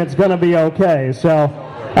busted and it's going to be okay. So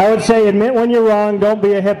I would say admit when you're wrong, don't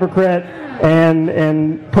be a hypocrite,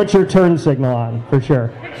 and put your turn signal on, for sure.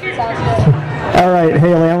 All right,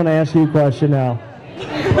 Haley, I'm going to ask you a question now.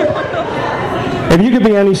 If you could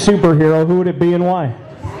be any superhero, who would it be and why?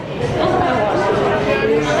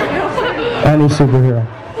 Any superhero.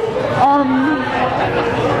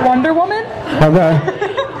 Wonder Woman? Okay.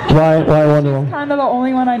 Why Wonder Woman? Kind of the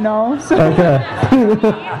only one I know. So. Okay.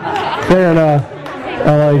 Fair enough.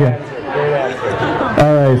 I like it.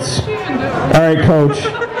 All right, Coach.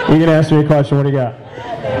 You can ask me a question. What do you got?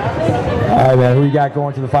 All right, man. Who you got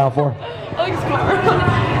going to the Final Four?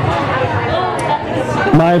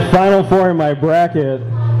 My Final Four in my bracket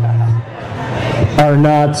are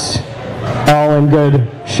not all in good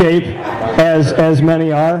shape, as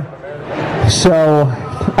many are. So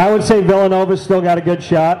I would say Villanova's still got a good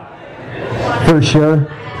shot, for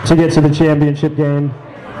sure, to get to the championship game.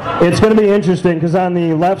 It's going to be interesting because on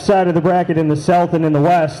the left side of the bracket in the South and in the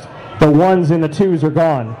West, the 1s and the 2s are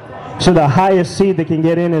gone. So the highest seed that can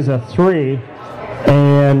get in is a 3,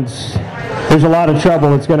 and there's a lot of trouble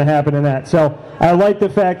that's going to happen in that. So I like the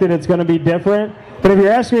fact that it's going to be different. But if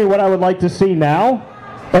you're asking me what I would like to see now,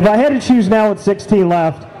 if I had to choose now with 16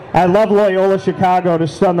 left, I'd love Loyola Chicago to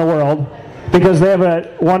stun the world, because they have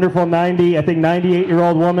a wonderful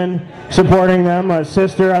 98-year-old woman supporting them, a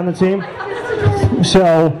sister on the team.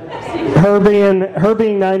 So her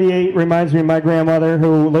being 98 reminds me of my grandmother,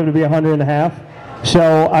 who lived to be 100 and a half.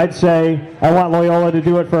 So I'd say I want Loyola to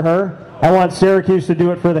do it for her. I want Syracuse to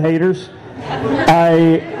do it for the haters.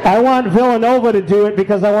 I want Villanova to do it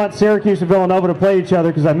because I want Syracuse and Villanova to play each other,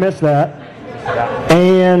 because I miss that.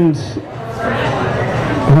 And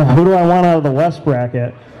who do I want out of the West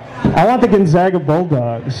bracket? I want the Gonzaga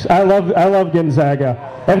Bulldogs. I love Gonzaga.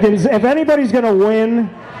 If anybody's going to win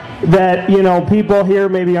that, people here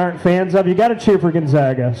maybe aren't fans of, you got to cheer for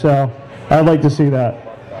Gonzaga. So I'd like to see that.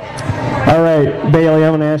 All right, Bailee,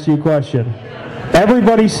 I'm going to ask you a question.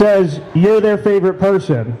 Everybody says you're their favorite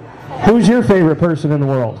person. Who's your favorite person in the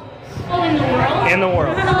world? Oh, in the world? In the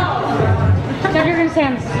world. So you're going to say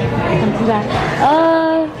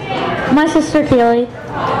my sister Kaylee.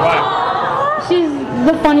 Why? She's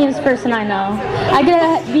the funniest person I know. I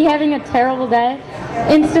could be having a terrible day.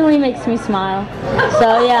 Instantly makes me smile.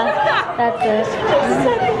 So yeah, that's it.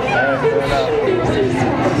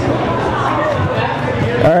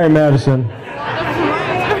 All right, Madison.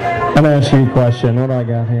 I'm going to ask you a question. What do I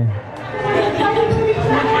got here?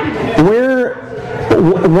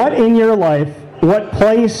 What in your life, what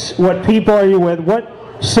place, what people are you with, what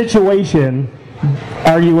situation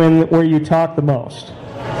are you in where you talk the most?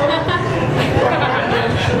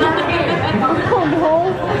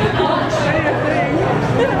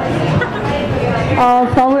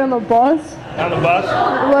 Probably on the bus. On the bus?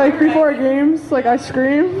 Like before games, like I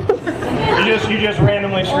scream. You just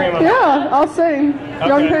randomly scream. Yeah, I'll sing. Okay.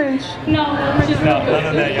 Young Pinch. No, none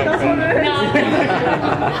of that, young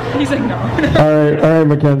No. He's like, no. All right,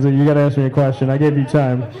 Mackenzie, you got to ask me a question. I gave you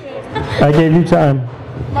time.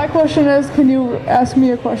 My question is, can you ask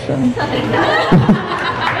me a question?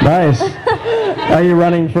 Nice. Are you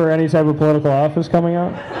running for any type of political office coming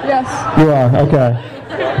up? Yes. You are, okay.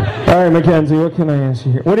 All right, Mackenzie, what can I ask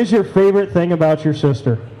you here? What is your favorite thing about your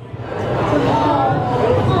sister? I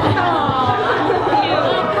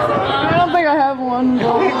don't think I have one.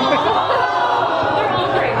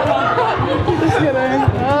 Just kidding.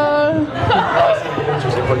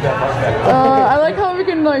 I like how we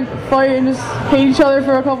can like fight and just hate each other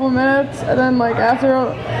for a couple minutes, and then like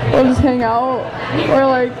after we'll just hang out, or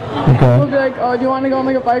like we'll be like, oh, do you want to go on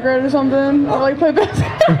like a bike ride or something, or like play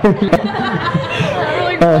basketball?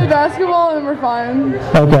 Play basketball and we're fine.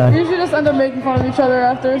 Okay. We usually just end up making fun of each other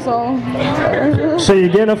after, so. So you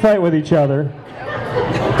get in a fight with each other,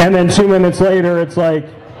 and then 2 minutes later it's like,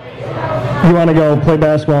 you want to go play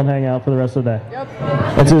basketball and hang out for the rest of the day. Yep.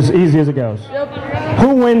 It's as easy as it goes. Yep.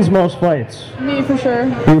 Who wins most fights? Me for sure.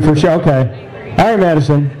 You for sure, okay. All right,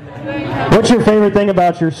 Madison. What's your favorite thing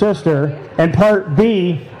about your sister? And part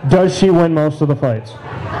B, does she win most of the fights?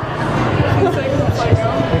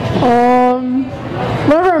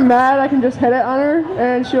 Whenever I'm mad, I can just hit it on her,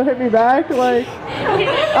 and she'll hit me back. Like,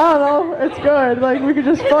 I don't know, it's good. Like, we could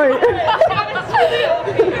just fight.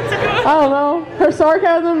 I don't know. Her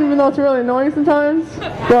sarcasm, even though it's really annoying sometimes,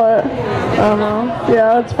 but I don't know.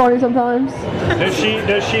 Yeah, it's funny sometimes.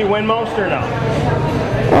 Does she win most or no?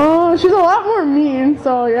 She's a lot more mean,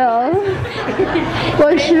 so yeah.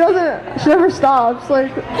 Like, she never stops.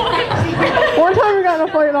 Like, one time we got in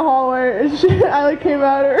a fight in the hallway, and I like came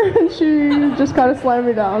at her, and she just kind of slammed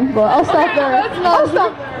me down. But I'll stop there. I'll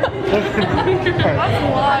stop there.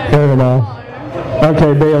 Fair enough.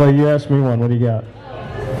 Okay, Bailee, you asked me one. What do you got?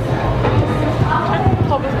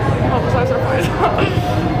 Publicize our fight.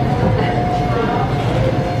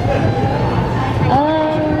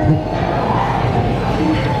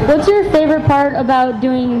 What's your favorite part about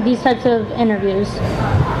doing these types of interviews?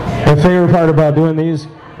 My favorite part about doing these,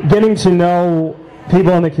 getting to know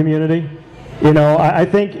people in the community. I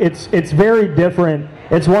think it's very different.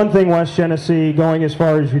 It's one thing West Genesee going as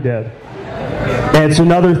far as you did. And it's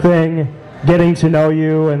another thing getting to know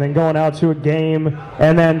you and then going out to a game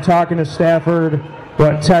and then talking to Stafford,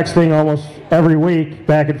 texting almost every week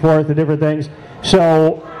back and forth and different things.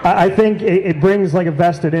 So I think it brings like a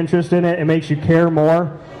vested interest in it. It makes you care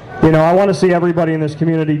more. I want to see everybody in this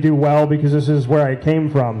community do well because this is where I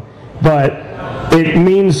came from. But it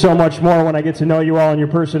means so much more when I get to know you all and your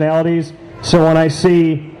personalities. So when I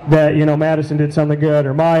see that, Madison did something good,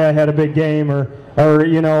 or Mya had a big game, or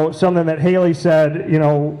something that Haley said,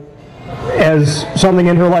 as something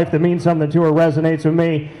in her life that means something to her resonates with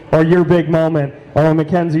me, or your big moment, or when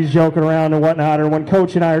Mackenzie's joking around and whatnot, or when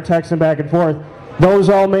Coach and I are texting back and forth, those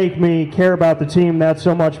all make me care about the team that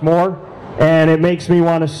so much more. And it makes me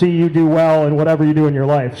want to see you do well in whatever you do in your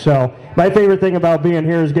life. So my favorite thing about being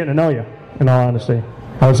here is getting to know you, in all honesty.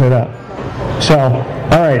 I would say that. So,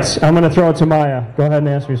 all right, I'm going to throw it to Mya. Go ahead and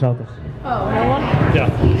ask me something. Oh, no one? Yeah.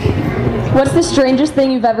 What's the strangest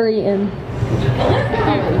thing you've ever eaten?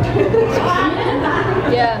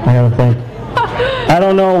 Yeah. I gotta think. I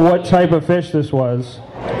don't know what type of fish this was,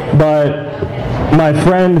 but my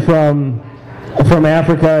friend from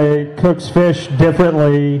Africa cooks fish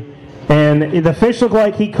differently. And the fish looked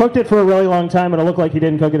like he cooked it for a really long time, and it looked like he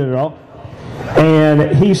didn't cook it at all.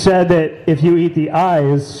 And he said that if you eat the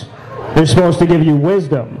eyes, they're supposed to give you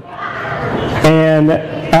wisdom. and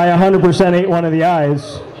I 100% ate one of the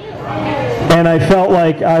eyes, and I felt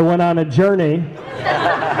like I went on a journey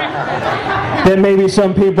that maybe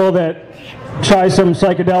some people that try some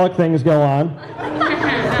psychedelic things go on.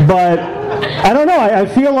 But I don't know, I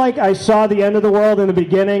feel like I saw the end of the world in the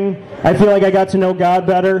beginning. I feel like I got to know God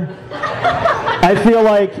better. I feel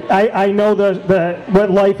like I know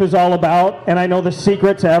what life is all about, and I know the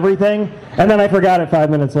secret to everything, and then I forgot it 5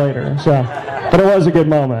 minutes later. So, but it was a good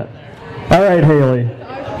moment. All right, Haley.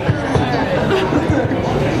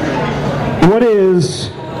 What is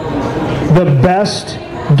the best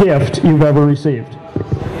gift you've ever received?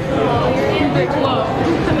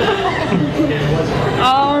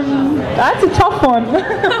 That's a tough one.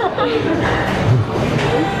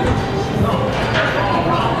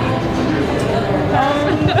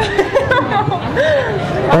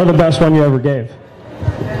 Or the best one you ever gave?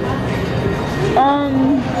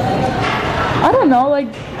 I don't know,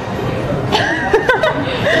 like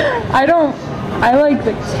I like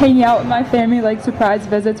hanging out with my family, like surprise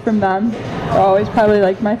visits from them. They're always probably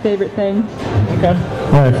like my favorite thing. Okay.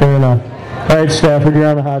 All right, fair enough. All right, Stafford, you're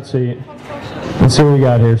on the hot seat. Let's see what we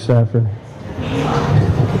got here, Stafford.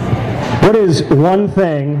 What is one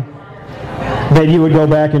thing that you would go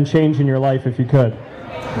back and change in your life if you could?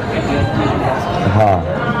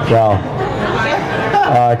 Well,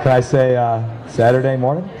 can I say Saturday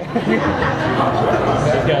morning?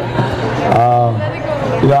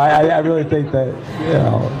 I really think that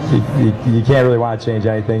you can't really want to change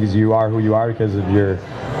anything because you are who you are because of your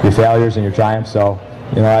failures and your triumphs. So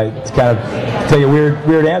it's kind of take a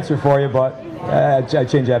weird answer for you, but I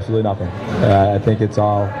change absolutely nothing. I think it's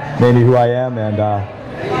all made me who I am, and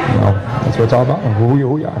that's what it's all about. Who you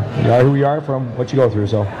are. You are who you are from what you go through.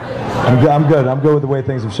 So I'm good. I'm good with the way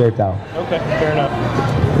things have shaped out. Okay, fair enough.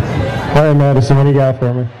 All right, Madison, what do you got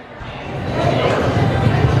for me?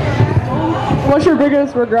 What's your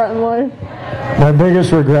biggest regret in life? My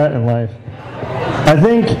biggest regret in life? I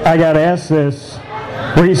think I got asked this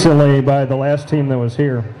recently by the last team that was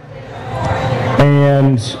here.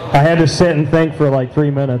 And I had to sit and think for like 3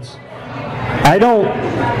 minutes. I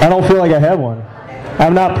don't feel like I had one.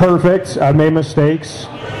 I'm not perfect. I've made mistakes.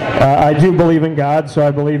 I do believe in God, so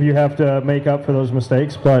I believe you have to make up for those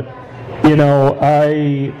mistakes. But, in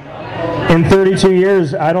 32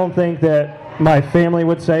 years, I don't think that my family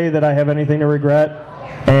would say that I have anything to regret.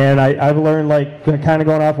 And I've learned, like, kind of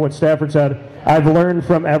going off what Stafford said, I've learned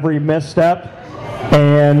from every misstep.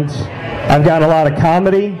 And I've got a lot of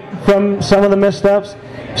comedy from some of the missteps.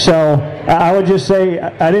 So I would just say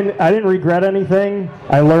I didn't regret anything.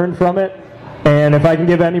 I learned from it. And if I can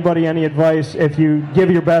give anybody any advice, if you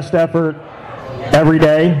give your best effort every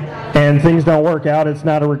day and things don't work out, it's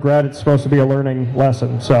not a regret. It's supposed to be a learning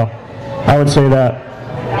lesson. So I would say that.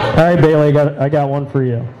 All right, Bailee, I got one for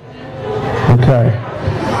you. Okay.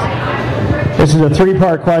 This is a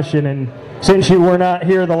 3-part question, and since you were not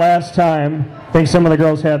here the last time, I think some of the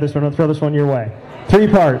girls had this one. I'll throw this one your way. 3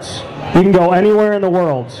 parts. You can go anywhere in the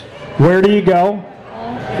world. Where do you go?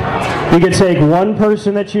 You could take one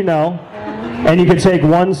person that you know, and you could take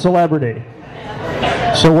one celebrity.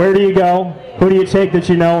 So where do you go? Who do you take that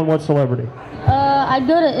you know, and what celebrity? I'd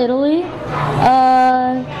go to Italy.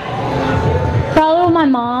 Probably with my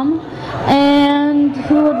mom. And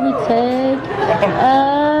who would we take?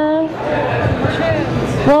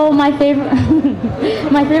 Well, my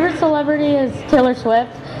favorite celebrity is Taylor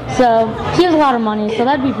Swift. So she has a lot of money, so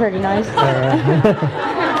that'd be pretty nice.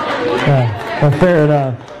 Well, fair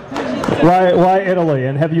enough. Why Italy?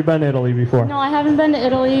 And have you been to Italy before? No, I haven't been to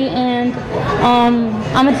Italy, and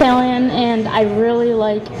I'm Italian, and I really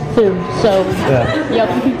like food. So, Yep.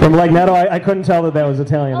 From Legnetto, I couldn't tell that was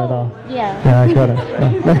Italian at all. Yeah. Yeah, I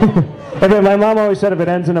couldn't. My mom always said if it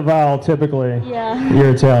ends in a vowel, typically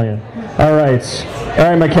you're Italian. All right,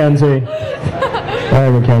 Mackenzie.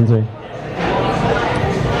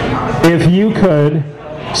 If you could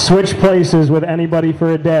switch places with anybody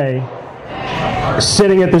for a day,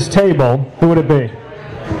 sitting at this table, who would it be?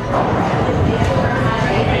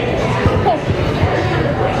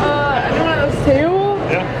 Anyone at this table?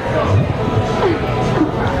 Yeah.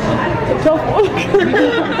 It's a tough one.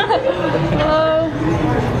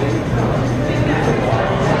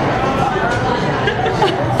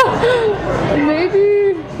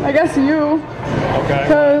 Maybe, I guess you. Okay.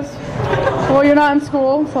 Because, well, you're not in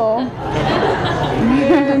school, so.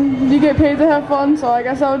 And you get paid to have fun, so I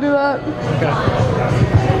guess I would do that. Okay.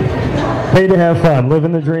 Paid to have fun,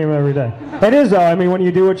 living the dream every day. It is, though. I mean, when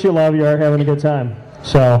you do what you love, you are having a good time.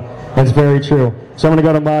 So it's very true. So I'm going to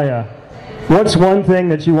go to Mya. What's one thing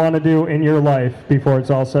that you want to do in your life before it's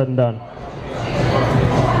all said and done?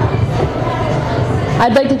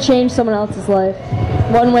 I'd like to change someone else's life,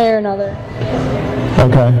 one way or another.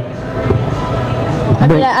 Okay. I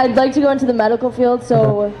mean, I'd like to go into the medical field,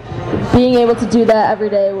 so being able to do that every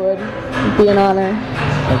day would be an honor.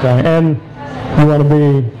 Okay. And you want to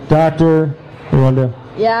be doctor? You want to?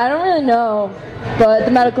 Yeah, I don't really know, but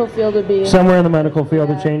the medical field would be... Somewhere in the medical field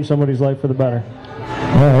to change somebody's life for the better.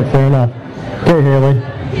 All right, fair enough. Okay, Haley.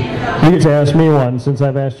 You get to ask me one since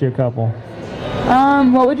I've asked you a couple.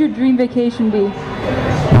 What would your dream vacation be?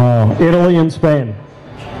 Oh, Italy and Spain.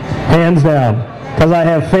 Hands down. Because I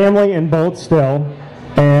have family in both still.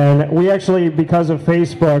 And we actually, because of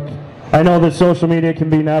Facebook, I know that social media can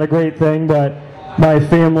be not a great thing, but my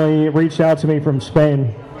family reached out to me from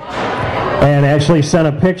Spain and actually sent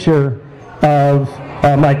a picture of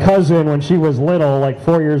my cousin when she was little, like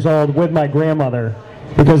 4 years old, with my grandmother,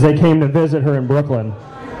 because they came to visit her in Brooklyn.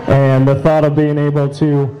 And the thought of being able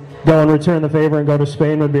to go and return the favor and go to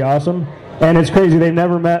Spain would be awesome. And it's crazy, they've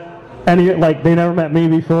never met they never met me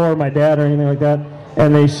before, my dad or anything like that.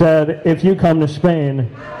 And they said, if you come to Spain,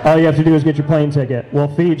 all you have to do is get your plane ticket. We'll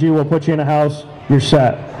feed you, we'll put you in a house, you're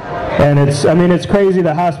set. And it's crazy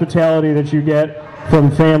the hospitality that you get from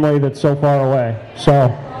family that's so far away. So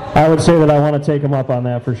I would say that I want to take them up on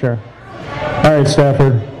that for sure. All right,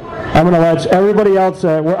 Stafford. I'm going to let everybody else,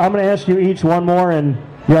 I'm going to ask you each one more, and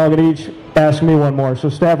y'all going to each ask me one more. So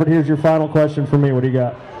Stafford, here's your final question for me. What do you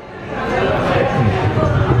got?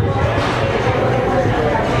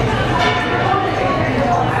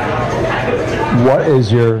 What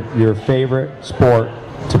is your favorite sport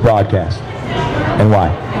to broadcast, and why?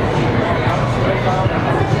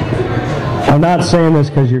 I'm not saying this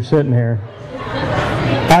because you're sitting here.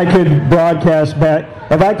 I could broadcast back.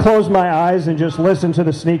 If I close my eyes and just listen to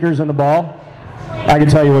the sneakers and the ball, I can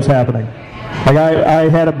tell you what's happening. Like I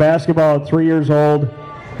had a basketball at 3 years old.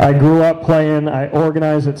 I grew up playing. I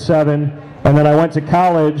organized at 7, and then I went to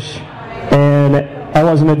college, and I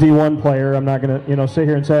wasn't a D1 player. I'm not going to sit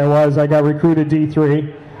here and say I was. I got recruited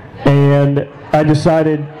D3, and I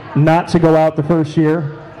decided not to go out the first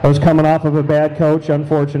year. I was coming off of a bad coach,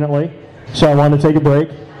 unfortunately, so I wanted to take a break.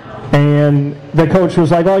 And the coach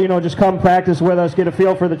was like, just come practice with us, get a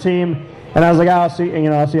feel for the team. And I was like, I'll see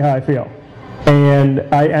how I feel. And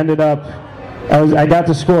I ended up, I got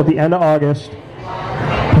to school at the end of August.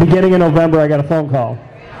 Beginning of November, I got a phone call.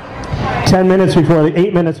 8 minutes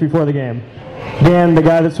before the game. Dan, the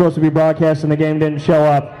guy that's supposed to be broadcasting the game, didn't show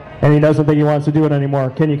up, and he doesn't think he wants to do it anymore.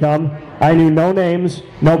 Can you come? I knew no names,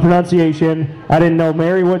 no pronunciation. I didn't know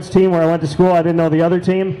Mary Wood's team where I went to school. I didn't know the other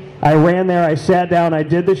team. I ran there. I sat down. I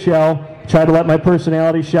did the show, tried to let my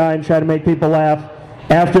personality shine, try to make people laugh.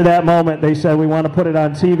 After that moment, they said, we want to put it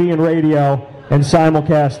on TV and radio and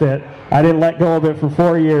simulcast it. I didn't let go of it for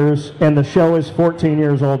 4 years, and the show is 14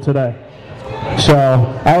 years old today. So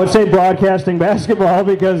I would say broadcasting basketball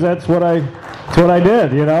because that's what I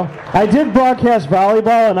did, I did broadcast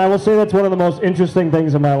volleyball, and I will say that's one of the most interesting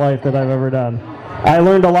things in my life that I've ever done. I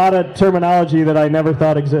learned a lot of terminology that I never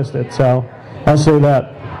thought existed, so I'll say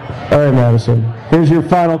that. All right, Madison, here's your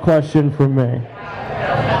final question from me.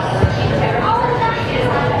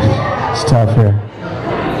 It's tough here.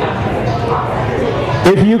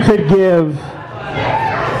 If you could give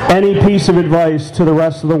any piece of advice to the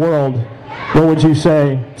rest of the world, what would you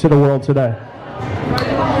say to the world today?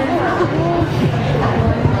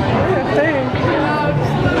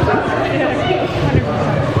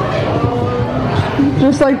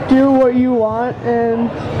 Just do what you want, and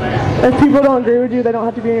if people don't agree with you, they don't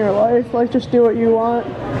have to be in your life. Just do what you want.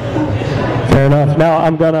 Fair enough. Now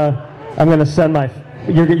I'm gonna send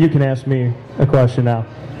you can ask me a question now,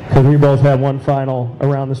 because we both have one final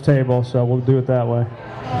around this table, so we'll do it that way.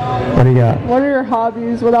 What do you got? What are your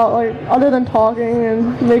hobbies other than talking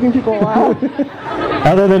and making people laugh?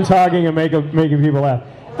 Other than talking and making people laugh.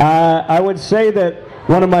 I would say that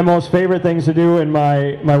one of my most favorite things to do, and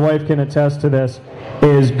my wife can attest to this,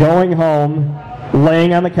 is going home,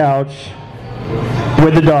 laying on the couch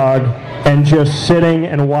with the dog, and just sitting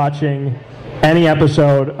and watching any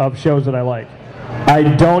episode of shows that I like. I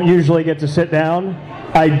don't usually get to sit down.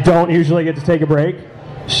 I don't usually get to take a break.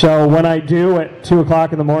 So when I do at 2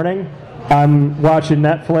 o'clock in the morning, I'm watching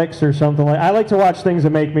Netflix or something I like to watch things that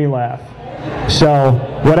make me laugh. So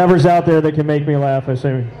whatever's out there that can make me laugh, I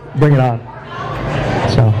say, bring it on.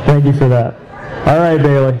 So thank you for that. All right,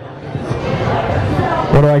 Bailee.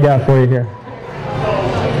 What do I got for you here?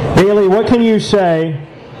 Bailee, what can you say?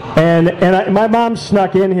 And my mom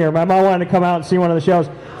snuck in here. My mom wanted to come out and see one of the shows.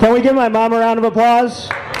 Can we give my mom a round of applause?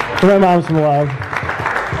 Give my mom some love.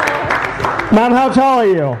 Mom, how tall are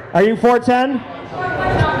you? Are you 4'10"?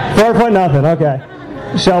 4'0", okay.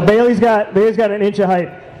 So Bailee's got an inch of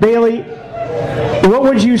height. Bailee, what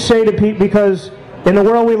would you say to people, because in the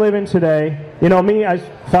world we live in today, you know, me, I'm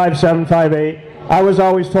 5'7", 5'8". I was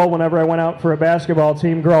always told whenever I went out for a basketball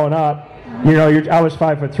team growing up, you know, I was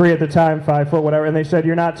 5'3" at the time, 5 foot, whatever, and they said,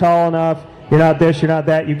 you're not tall enough, you're not this, you're not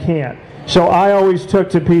that, you can't. So I always took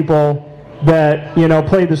to people that, you know,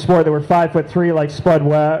 played the sport that were 5'3", like Spud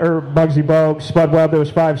Webb, or Bugsy Bogue, Spud Webb that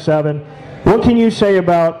was 5'7". What can you say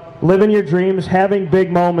about living your dreams, having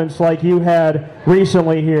big moments like you had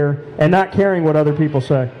recently here, and not caring what other people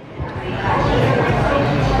say?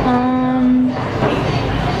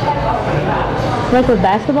 Like with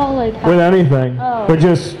basketball? Like with anything. Oh. But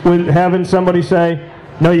just with having somebody say,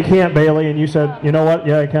 no, you can't, Bailee, and you said, you know what,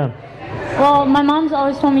 yeah, I can. Well, my mom's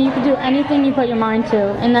always told me you can do anything you put your mind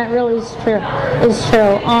to, and that really is true.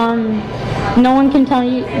 No one can tell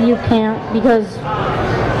you you can't, because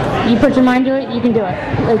you put your mind to it, you can do it.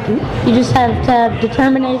 Like, you just have to have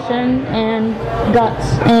determination and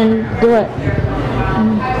guts and do it.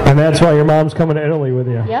 And that's why your mom's coming to Italy with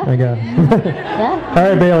you. Yeah. I guess. Yeah. All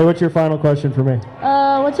right, Bailee, what's your final question for me?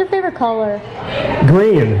 What's your favorite color?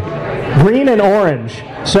 Green. Green and orange.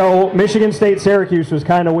 So Michigan State Syracuse was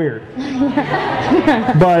kind of weird.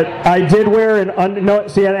 But I did wear and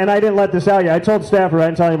I didn't let this out yet. I told Stafford, I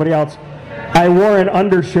didn't tell anybody else. I wore an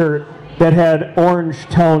undershirt that had orange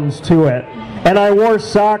tones to it. And I wore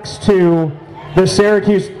socks to the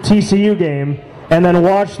Syracuse TCU game, and then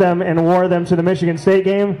washed them and wore them to the Michigan State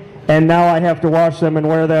game, and now I have to wash them and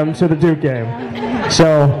wear them to the Duke game.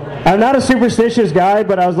 So I'm not a superstitious guy,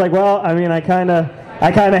 but I was like, well, I mean, I kind of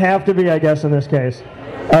have to be, I guess, in this case.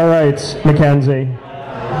 All right, Mackenzie.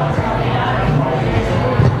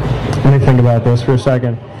 Let me think about this for a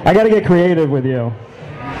second. I got to get creative with you,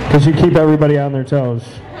 because you keep everybody on their toes.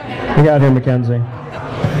 You got here, Mackenzie.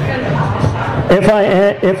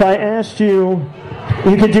 If I asked you,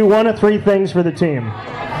 you could do one of three things for the team.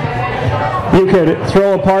 You could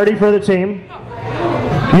throw a party for the team,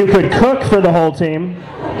 you could cook for the whole team,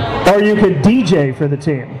 or you could DJ for the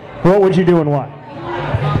team. What would you do and why?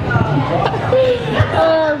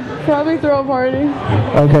 Probably throw a party.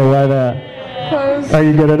 Okay, why that? Are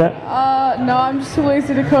you good at it? No, I'm just too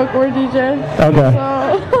lazy to cook or DJ. Okay. So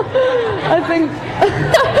I think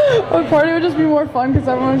a party would just be more fun because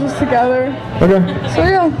everyone's just together. Okay. So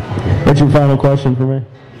yeah. What's your final question for me?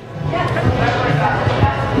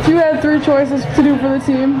 If you had three choices to do for the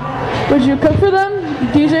team, would you cook for them,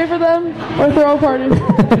 DJ for them, or throw a party?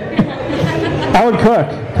 I would cook,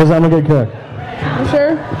 because I'm a good cook. You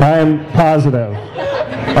sure? I am positive.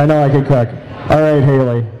 I know I can cook. All right,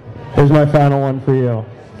 Haley. Here's my final one for you.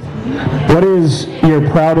 What is your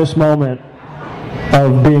proudest moment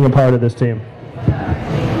of being a part of this team?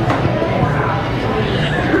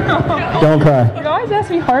 Don't cry. You always ask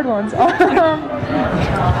me hard ones.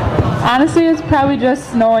 Honestly, it's probably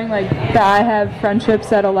just knowing like that I have friendships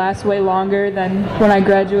that'll last way longer than when I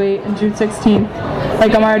graduate on June 16th.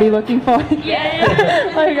 Like I'm already looking forward.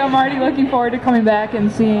 I'm already looking forward to coming back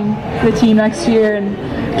and seeing the team next year and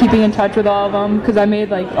keeping in touch with all of them, because I made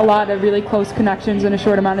like a lot of really close connections in a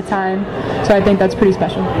short amount of time. So I think that's pretty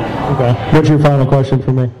special. Okay. What's your final question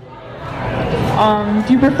for me?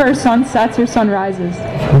 Do you prefer sunsets or sunrises?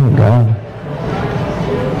 Oh God.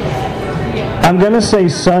 I'm gonna say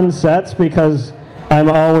sunsets because I'm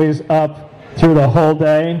always up through the whole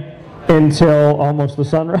day until almost the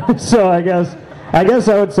sunrise. So I guess I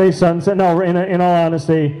would say sunset. No, in all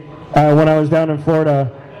honesty, when I was down in Florida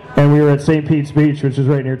and we were at St. Pete's Beach, which is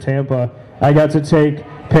right near Tampa, I got to take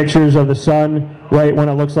pictures of the sun right when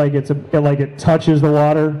it looks like it touches the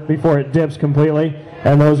water before it dips completely,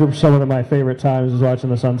 and those were some of my favorite times, is watching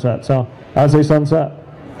the sunset. So I'd say sunset.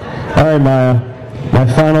 All right, Mya, my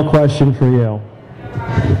final question for you.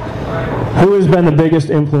 Who has been the biggest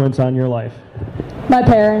influence on your life? My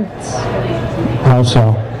parents. How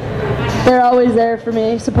so? They're always there for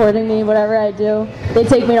me, supporting me, whatever I do. They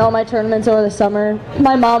take me to all my tournaments over the summer.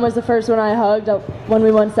 My mom was the first one I hugged when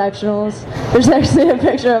we won sectionals. There's actually a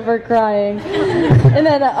picture of her crying. And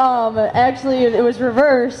then actually it was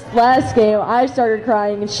reversed. Last game I started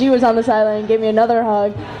crying and she was on the sideline and gave me another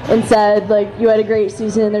hug and said, like, you had a great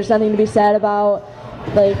season, there's nothing to be sad about.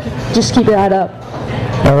 Like, just keep your head up.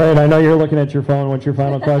 All right, I know you're looking at your phone. What's your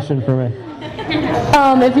final question for me?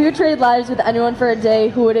 If you could trade lives with anyone for a day,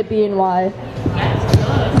 who would it be and why?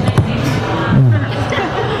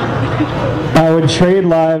 I would trade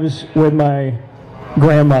lives with my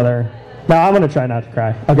grandmother. Now I'm going to try not to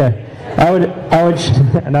cry. Okay. I would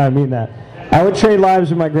no, I mean that. I would trade lives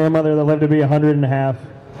with my grandmother that lived to be 100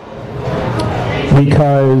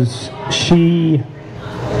 because she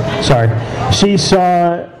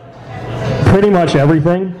saw pretty much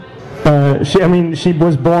everything. She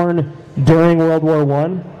was born during World War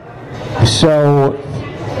I. So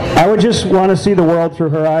I would just want to see the world through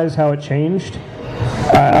her eyes, how it changed.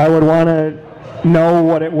 I would want to know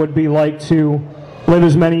what it would be like to live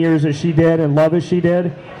as many years as she did and love as she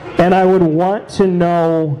did. And I would want to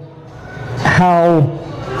know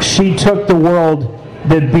how she took the world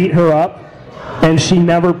that beat her up and she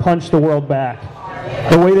never punched the world back.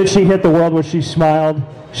 The way that she hit the world was she smiled.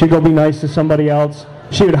 She'd go be nice to somebody else.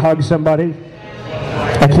 She would hug somebody.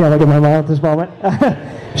 I can't look at my mom at this moment.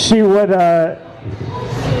 She would,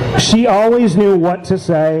 she always knew what to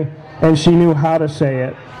say and she knew how to say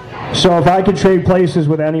it. So if I could trade places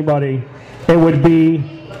with anybody, it would be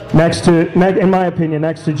in my opinion,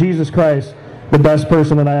 next to Jesus Christ, the best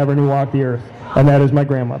person that I ever knew walk the earth, and that is my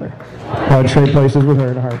grandmother. I would trade places with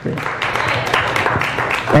her in a heartbeat.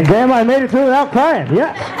 And Grandma, I made it through without crying,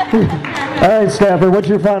 yes. All right, Stafford, what's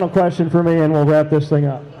your final question for me, and we'll wrap this thing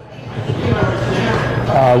up.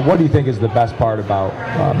 What do you think is the best part about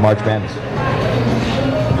March Madness?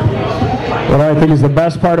 What I think is the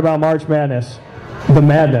best part about March Madness? The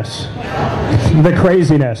madness. The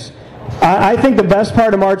craziness. I think the best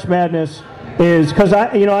part of March Madness is, because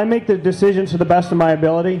I make the decisions to the best of my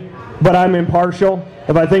ability, but I'm impartial.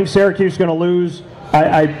 If I think Syracuse is going to lose,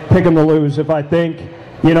 I pick them to lose. If I think,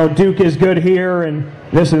 Duke is good here and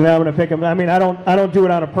this and that, I'm going to pick them. I mean, I don't do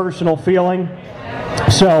it on a personal feeling.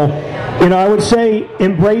 So, I would say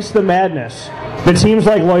embrace the madness. The teams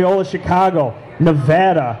like Loyola Chicago,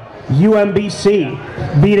 Nevada,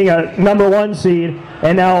 UMBC beating a number 1 seed,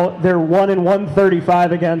 and now they're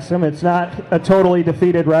 1-135 against them. It's not a totally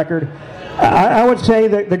defeated record. I would say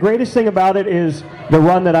that the greatest thing about it is the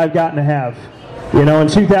run that I've gotten to have. In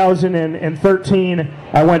 2013,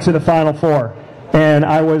 I went to the Final Four, and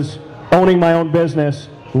I was owning my own business,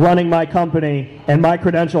 running my company, and my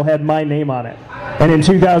credential had my name on it. And in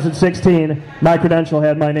 2016, my credential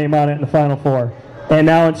had my name on it in the Final Four. And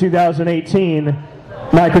now in 2018,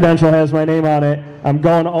 my credential has my name on it. I'm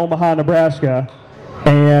going to Omaha, Nebraska,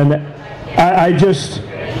 and I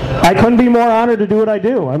couldn't be more honored to do what I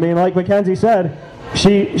do. I mean, like Mackenzie said,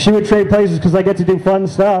 she would trade places because I get to do fun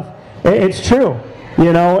stuff. It's true.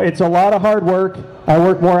 It's a lot of hard work. I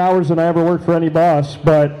work more hours than I ever worked for any boss,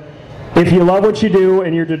 but if you love what you do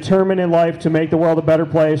and you're determined in life to make the world a better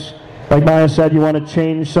place, like Mya said, you want to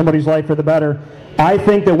change somebody's life for the better, I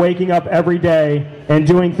think that waking up every day and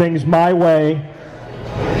doing things my way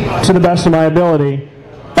to the best of my ability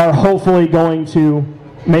are hopefully going to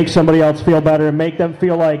make somebody else feel better and make them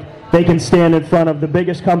feel like they can stand in front of the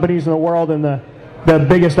biggest companies in the world and the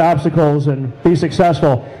biggest obstacles and be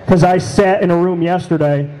successful. Because I sat in a room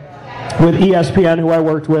yesterday with ESPN, who I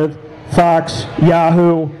worked with, Fox,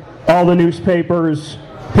 Yahoo, all the newspapers,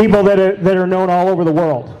 people that are known all over the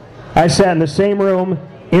world. I sat in the same room,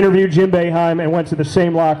 interviewed Jim Boeheim, and went to the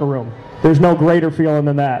same locker room. There's no greater feeling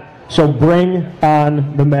than that. So bring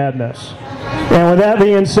on the madness. And with that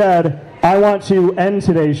being said, I want to end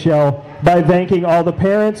today's show by thanking all the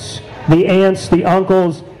parents, the aunts, the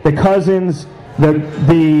uncles, the cousins,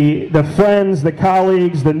 the friends, the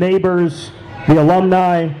colleagues, the neighbors, the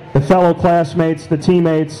alumni, the fellow classmates, the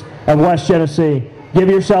teammates of West Genesee. Give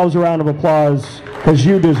yourselves a round of applause, because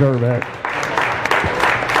you deserve it.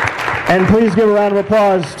 And please give a round of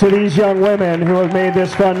applause to these young women who have made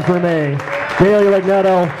this fun for me. Bailee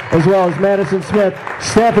Legnetto, as well as Madison Smith,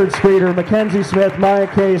 Stafford Spreter, Mackenzie Smith, Mya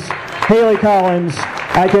Case, Haley Collins.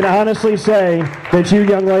 I can honestly say that you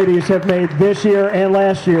young ladies have made this year and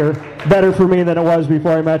last year better for me than it was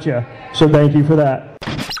before I met you. So thank you for that.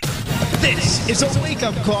 This is a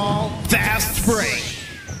wake-up call, Fast Break.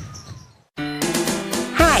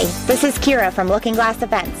 Hi, this is Kira from Looking Glass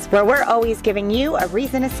Events, where we're always giving you a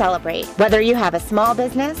reason to celebrate. Whether you have a small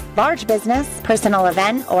business, large business, personal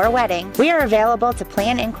event, or a wedding, we are available to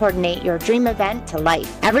plan and coordinate your dream event to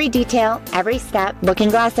life. Every detail, every step, Looking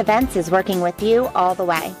Glass Events is working with you all the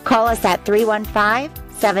way. Call us at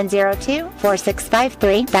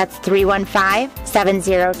 315-702-4653. That's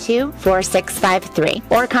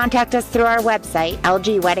 315-702-4653. Or contact us through our website,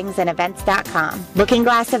 lgweddingsandevents.com. Looking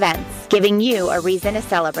Glass Events, giving you a reason to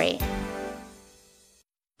celebrate.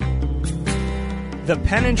 The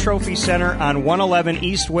Pen and Trophy Center on 111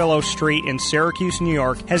 East Willow Street in Syracuse, New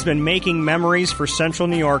York, has been making memories for Central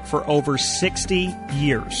New York for over 60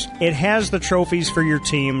 years. It has the trophies for your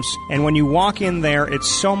teams, and when you walk in there, it's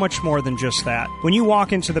so much more than just that. When you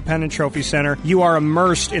walk into the Pen and Trophy Center, you are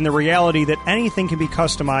immersed in the reality that anything can be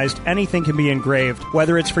customized, anything can be engraved,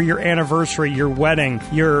 whether it's for your anniversary, your wedding,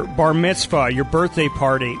 your bar mitzvah, your birthday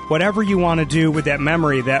party, whatever you want to do with that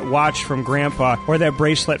memory, that watch from Grandpa, or that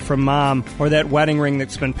bracelet from Mom, or that wedding wedding ring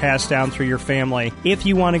that's been passed down through your family. If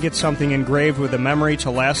you want to get something engraved with a memory to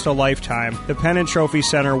last a lifetime, the Pen and Trophy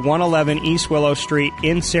Center, 111 East Willow Street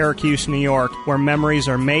in Syracuse, New York, where memories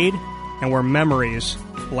are made and where memories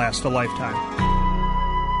last a lifetime.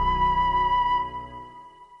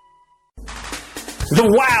 The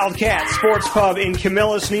Wildcat Sports Pub in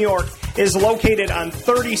Camillus, New York is located on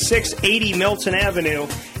 3680 Milton Avenue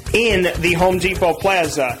in the Home Depot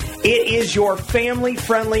Plaza. It is your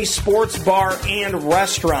family-friendly sports bar and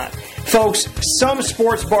restaurant. Folks, some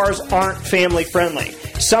sports bars aren't family-friendly.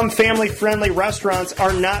 Some family-friendly restaurants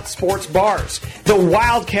are not sports bars. The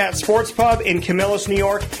Wildcat Sports Pub in Camillus, New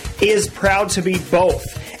York is proud to be both.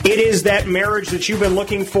 It is that marriage that you've been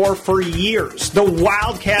looking for years. The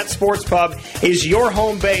Wildcat Sports Pub is your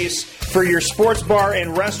home base for your sports bar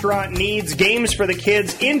and restaurant needs, games for the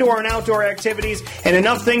kids, indoor and outdoor activities, and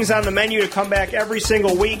enough things on the menu to come back every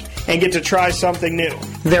single week and get to try something new.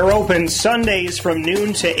 They're open Sundays from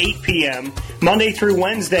noon to 8 p.m., Monday through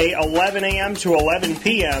Wednesday, 11 a.m. to 11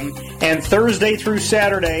 p.m., and Thursday through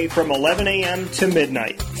Saturday from 11 a.m. to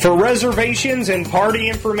midnight. For reservations and party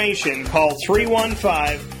information, call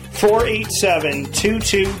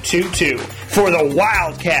 315-487-2222 for the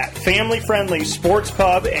Wildcat family-friendly sports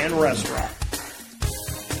pub and restaurant.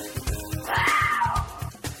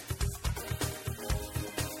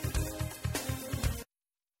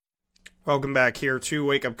 Welcome back here to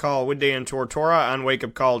Wake Up Call with Dan Tortora on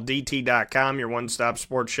wakeupcalldt.com, your one-stop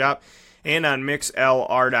sports shop, and on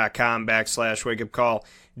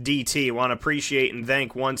mixlr.com/wakeupcalldt. Want to appreciate and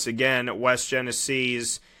thank once again West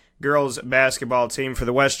Genesee's girls basketball team for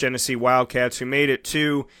the West Genesee Wildcats, who made it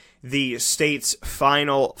to the state's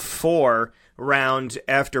Final Four round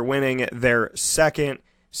after winning their second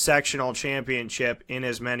sectional championship in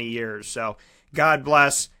as many years. So God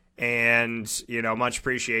bless, and much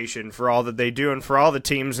appreciation for all that they do and for all the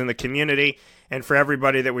teams in the community and for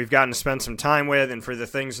everybody that we've gotten to spend some time with and for the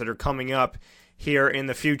things that are coming up here in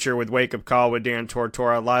the future with Wake Up Call with Dan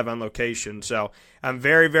Tortora live on location. So I'm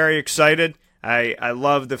very, very excited. I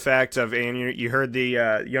love the fact of, and you heard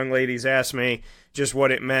the young ladies ask me just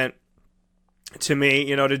what it meant to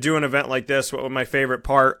me, to do an event like this, what my favorite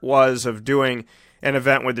part was of doing an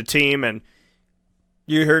event with the team. And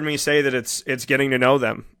you heard me say that it's getting to know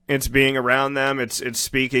them. It's being around them. It's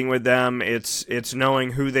speaking with them. It's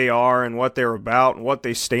knowing who they are and what they're about and what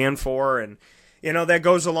they stand for. And, that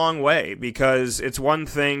goes a long way, because it's one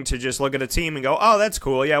thing to just look at a team and go, oh, that's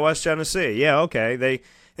cool. Yeah, West Genesee. Yeah, okay. They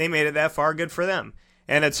made it that far. Good for them.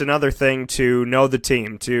 And it's another thing to know the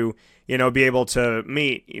team, to, be able to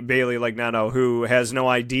meet Bailee Legnetto, who has no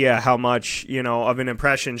idea how much, of an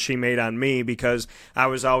impression she made on me, because I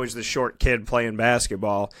was always the short kid playing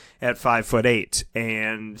basketball at 5'8".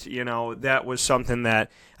 And, that was something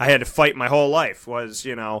that I had to fight my whole life was,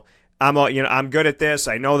 I'm good at this.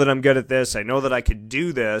 I know that I'm good at this. I know that I could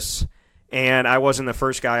do this. And I wasn't the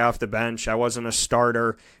first guy off the bench. I wasn't a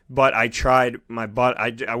starter, but I tried my butt.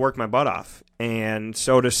 I worked my butt off. And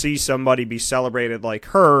so to see somebody be celebrated like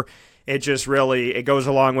her, it just really, it goes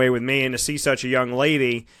a long way with me. And to see such a young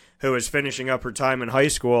lady who is finishing up her time in high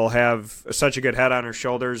school have such a good head on her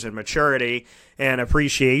shoulders and maturity and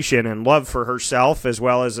appreciation and love for herself, as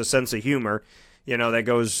well as a sense of humor, that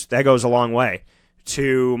goes a long way.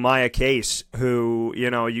 To Mya Case, who,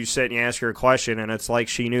 you sit and you ask her a question, and it's like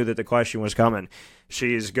she knew that the question was coming.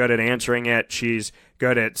 She's good at answering it. She's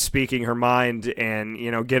good at speaking her mind and,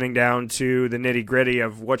 getting down to the nitty-gritty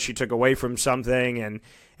of what she took away from something and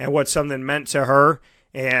what something meant to her.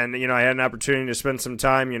 And, I had an opportunity to spend some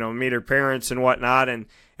time, meet her parents and whatnot, and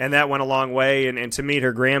that went a long way, and to meet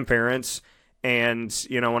her grandparents. And,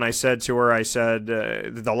 when I said to her, I said,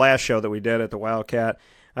 the last show that we did at the Wildcat,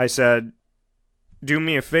 I said, do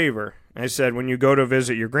me a favor. I said, when you go to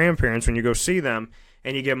visit your grandparents, when you go see them,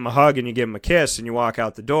 and you give them a hug and you give them a kiss and you walk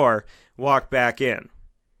out the door, walk back in.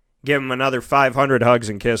 Give them another 500 hugs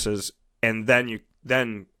and kisses, and then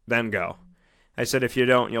go. I said, if you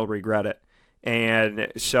don't, you'll regret it.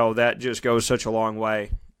 And so that just goes such a long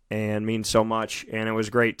way and means so much. And it's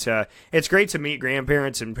great to meet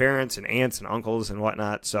grandparents and parents and aunts and uncles and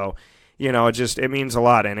whatnot. So, it means a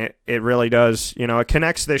lot, and it really does. It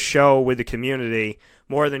connects this show with the community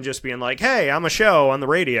more than just being like, hey, I'm a show on the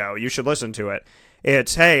radio, you should listen to it.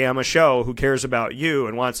 It's, hey, I'm a show who cares about you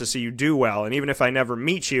and wants to see you do well, and even if I never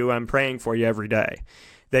meet you, I'm praying for you every day.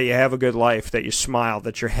 That you have a good life, that you smile,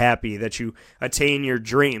 that you're happy, that you attain your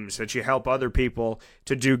dreams, that you help other people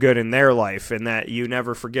to do good in their life, and that you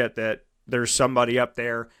never forget that there's somebody up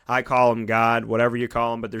there. I call him God, whatever you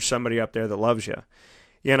call him, but there's somebody up there that loves you.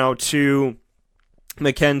 To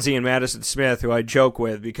Mackenzie and Madison Smith, who I joke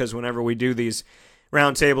with, because whenever we do these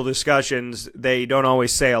roundtable discussions, they don't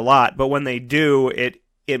always say a lot, but when they do,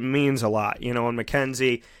 it means a lot. You know, when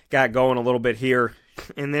Mackenzie got going a little bit here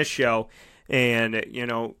in this show and, you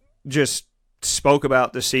know, just spoke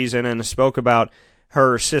about the season and spoke about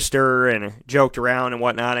her sister and joked around and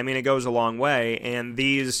whatnot, I mean, it goes a long way. And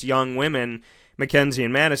these young women, Mackenzie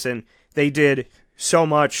and Madison, they did so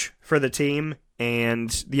much for the team,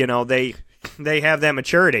 and, you know, they have that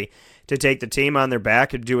maturity to take the team on their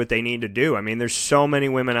back and do what they need to do. I mean, there's so many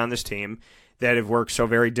women on this team that have worked so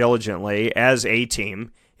very diligently as a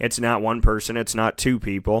team. It's not one person, it's not two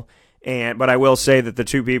people. But I will say that the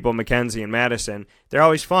two people, Mackenzie and Madison, they're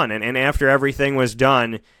always fun. And after everything was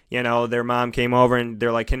done, you know, their mom came over and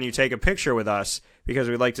they're like, "Can you take a picture with us? Because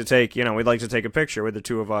we'd like to take a picture with the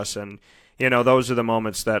two of us." And, you know, those are the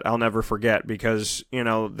moments that I'll never forget, because, you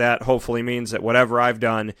know, that hopefully means that whatever I've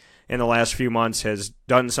done in the last few months has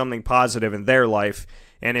done something positive in their life.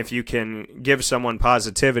 And if you can give someone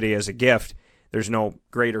positivity as a gift, there's no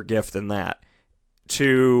greater gift than that.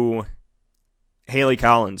 To Haley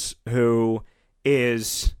Collins, who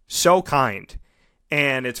is so kind.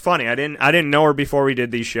 And it's funny, I didn't know her before we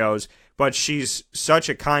did these shows, but she's such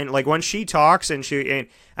a kind, like when she talks, and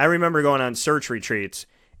I remember going on search retreats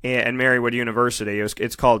at Marywood University.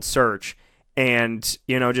 It's called Search, and,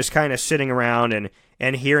 you know, just kind of sitting around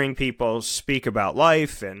and hearing people speak about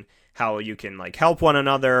life and how you can, like, help one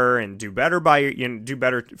another and do better do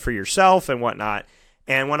better for yourself and whatnot.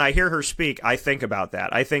 And when I hear her speak, I think about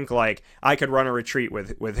that. I think, like, I could run a retreat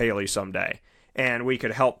with Haley someday, and we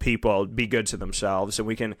could help people be good to themselves, and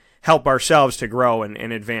we can help ourselves to grow and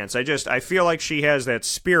advance. I feel like she has that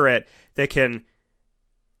spirit that can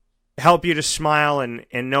help you to smile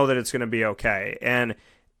and know that it's going to be okay. And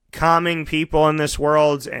calming people in this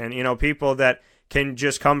world, and, you know, people that can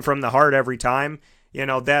just come from the heart every time, you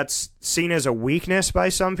know, that's seen as a weakness by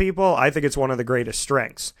some people. I think it's one of the greatest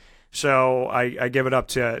strengths. So I give it up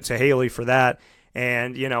to Haley for that.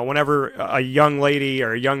 And, you know, whenever a young lady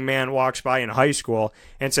or a young man walks by in high school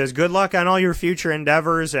and says, "Good luck on all your future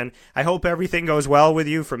endeavors, and I hope everything goes well with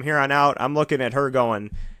you from here on out," I'm looking at her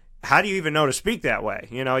going, how do you even know to speak that way?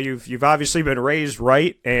 You know, you've obviously been raised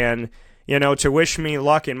right, and, you know, to wish me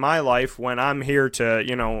luck in my life when I'm here to,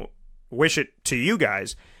 you know, wish it to you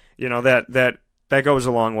guys, you know, that goes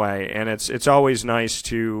a long way. And it's always nice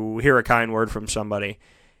to hear a kind word from somebody.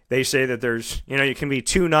 They say that there's, you know, you can be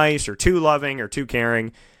too nice or too loving or too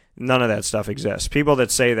caring. None of that stuff exists. People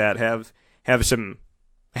that say that have some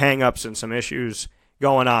hang-ups and some issues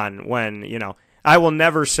going on when, you know, I will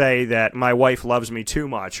never say that my wife loves me too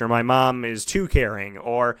much, or my mom is too caring,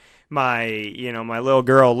 or my little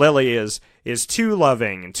girl Lily is too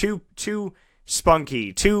loving and too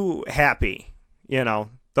spunky, too happy. You know,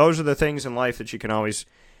 those are the things in life that you can always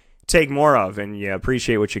take more of, and you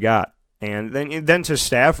appreciate what you got. And then to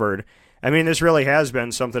Stafford, I mean, this really has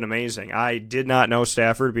been something amazing. I did not know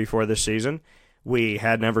Stafford before this season. We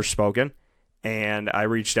had never spoken, and I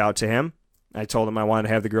reached out to him. I told him I wanted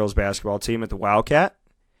to have the girls' basketball team at the Wildcat,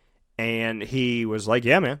 and he was like,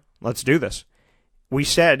 "Yeah, man, let's do this." We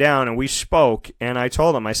sat down and we spoke, and I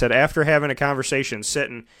told him, I said, after having a conversation,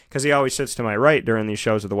 sitting, because he always sits to my right during these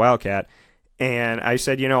shows of the Wildcat, and I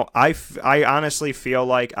said, you know, I honestly feel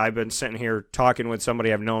like I've been sitting here talking with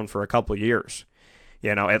somebody I've known for a couple of years,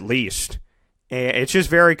 you know, at least. And it's just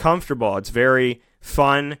very comfortable. It's very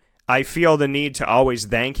fun. I feel the need to always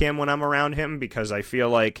thank him when I'm around him, because I feel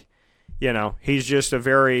like, you know, he's just a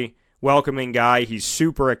very welcoming guy. He's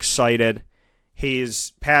super excited.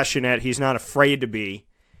 He's passionate. He's not afraid to be.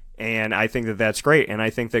 And I think that that's great. And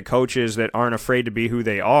I think that coaches that aren't afraid to be who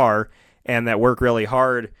they are and that work really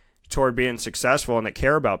hard toward being successful and that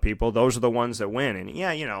care about people, those are the ones that win. And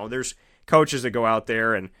yeah, you know, there's coaches that go out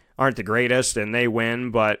there and aren't the greatest and they win,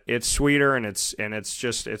 but it's sweeter and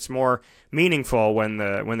it's more meaningful when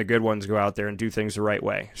the good ones go out there and do things the right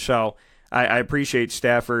way. So I appreciate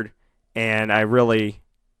Stafford, and I really,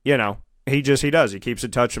 you know, he does. He keeps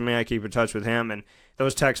in touch with me. I keep in touch with him, and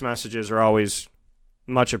those text messages are always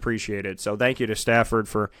much appreciated. So thank you to Stafford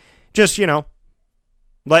for just, you know,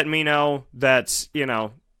 letting me know that, you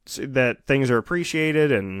know, that things are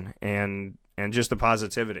appreciated and just the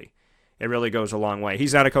positivity. It really goes a long way.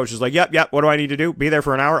 He's not a coach who's like, yep, what do I need to do? Be there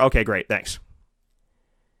for an hour? Okay, great, thanks.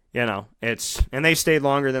 You know, and they stayed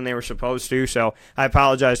longer than they were supposed to, so I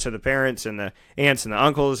apologize to the parents and the aunts and the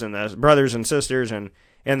uncles and the brothers and sisters and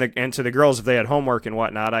to the girls if they had homework and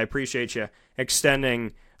whatnot. I appreciate you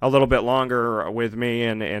extending a little bit longer with me,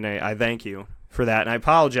 and I thank you for that. And I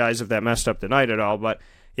apologize if that messed up the night at all, but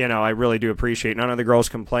I really do appreciate it. None of the girls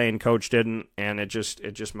complained, Coach didn't, and it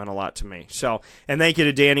just meant a lot to me. So, and thank you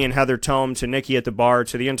to Danny and Heather Tome, to Nikki at the bar,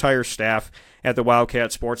 to the entire staff at the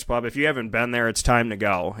Wildcat Sports Pub. If you haven't been there, it's time to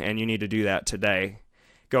go, and you need to do that today.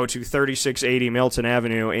 Go to 3680 Milton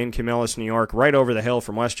Avenue in Camillus, New York, right over the hill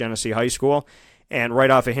from West Genesee High School, and right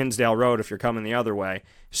off of Hinsdale Road if you're coming the other way.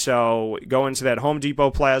 So go into that Home Depot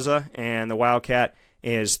Plaza, and the Wildcat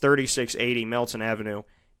is 3680 Milton Avenue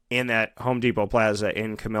in that Home Depot Plaza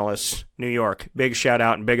in Camillus, New York. Big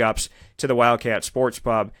shout-out and big ups to the Wildcat Sports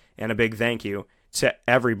Pub, and a big thank you to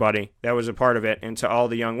everybody that was a part of it, and to all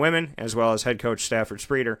the young women, as well as head coach Stafford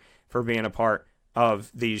Spreter, for being a part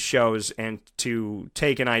of these shows and to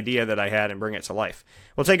take an idea that I had and bring it to life.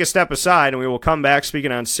 We'll take a step aside, and we will come back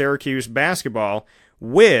speaking on Syracuse basketball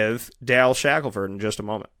with Dale Shackleford in just a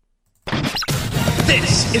moment.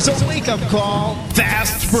 This is a wake-up call,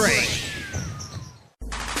 fast break.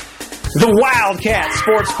 The Wildcat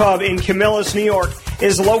Sports Pub in Camillus, New York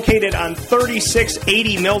is located on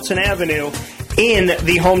 3680 Milton Avenue in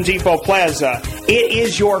the Home Depot Plaza. It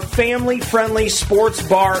is your family-friendly sports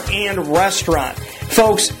bar and restaurant.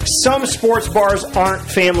 Folks, some sports bars aren't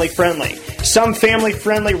family-friendly. Some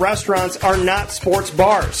family-friendly restaurants are not sports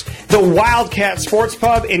bars. The Wildcat Sports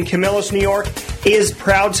Pub in Camillus, New York is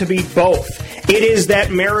proud to be both. It is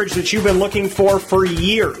that marriage that you've been looking for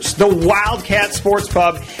years. The Wildcat Sports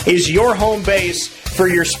Pub is your home base for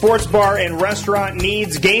your sports bar and restaurant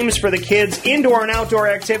needs, games for the kids, indoor and outdoor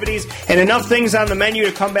activities, and enough things on the menu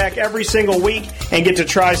to come back every single week and get to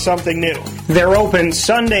try something new. They're open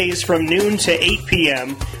Sundays from noon to 8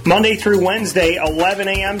 p.m., Monday through Wednesday, 11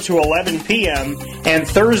 a.m. to 11 p.m., and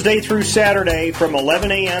Thursday through Saturday from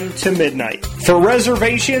 11 a.m. to midnight. For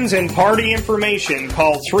reservations and party information,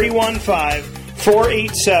 call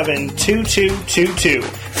 315-487-2222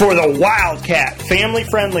 for the Wildcat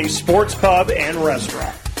family-friendly sports pub and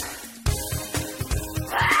restaurant.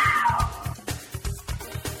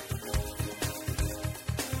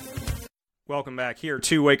 Welcome back here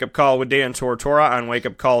to Wake Up Call with Dan Tortora on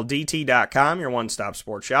wakeupcalldt.com, your one-stop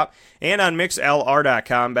sports shop, and on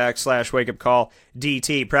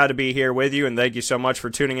mixlr.com/wakeupcalldt. Proud to be here with you, and thank you so much for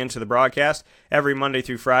tuning into the broadcast every Monday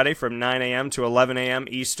through Friday from 9 a.m. to 11 a.m.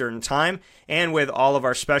 Eastern Time, and with all of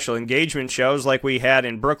our special engagement shows like we had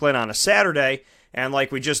in Brooklyn on a Saturday, and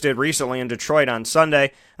like we just did recently in Detroit on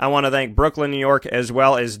Sunday. I want to thank Brooklyn, New York, as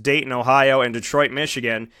well as Dayton, Ohio, and Detroit,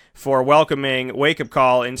 Michigan, for welcoming Wake Up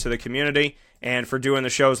Call into the community and for doing the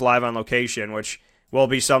shows live on location, which will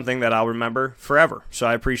be something that I'll remember forever. So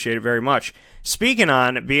I appreciate it very much. Speaking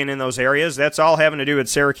on being in those areas, that's all having to do with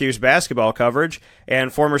Syracuse basketball coverage,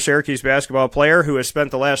 and former Syracuse basketball player who has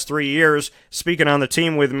spent the last 3 years speaking on the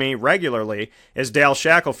team with me regularly is Dale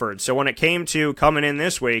Shackleford. So when it came to coming in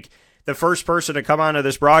this week, the first person to come onto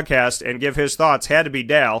this broadcast and give his thoughts had to be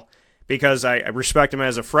Dale, because I respect him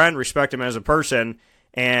as a friend, respect him as a person,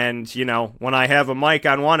 and, when I have a mic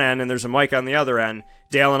on one end and there's a mic on the other end,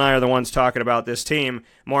 Dale and I are the ones talking about this team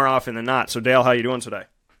more often than not. So, Dale, how you doing today?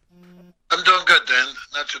 I'm doing good, Dan.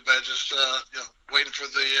 Not too bad. Just waiting for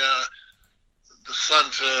the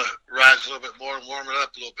sun to rise a little bit more and warm it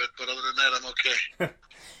up a little bit. But other than that, I'm okay.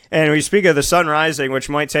 And we speak of the sun rising, which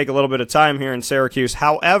might take a little bit of time here in Syracuse.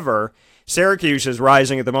 However, Syracuse is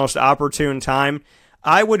rising at the most opportune time.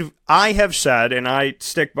 I have said, and I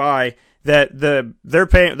stick by, that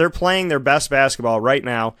they're playing their best basketball right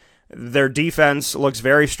now. Their defense looks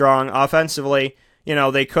very strong. Offensively,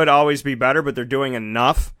 they could always be better, but they're doing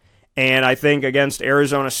enough. And I think against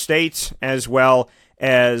Arizona State as well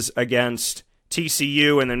as against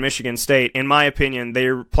TCU and then Michigan State, in my opinion,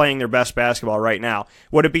 they're playing their best basketball right now.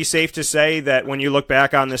 Would it be safe to say that when you look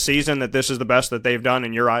back on the season that this is the best that they've done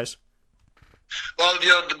in your eyes? Well,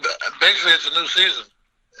 basically it's a new season.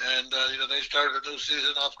 And, they started the new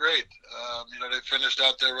season off great. They finished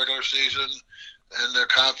out their regular season and their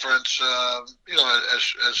conference,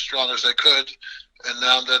 as strong as they could. And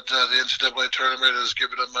now that the NCAA tournament has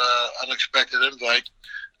given them an unexpected invite,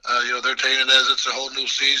 they're taking it as it's a whole new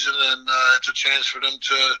season, and it's a chance for them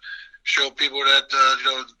to show people that,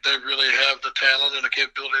 they really have the talent and the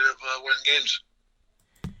capability of winning games.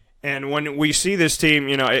 And when we see this team,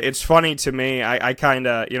 it's funny to me. I kind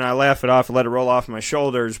of, I laugh it off and let it roll off my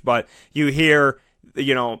shoulders. But you hear,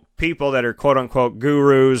 people that are quote-unquote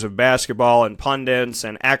gurus of basketball and pundits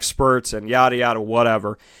and experts and yada, yada,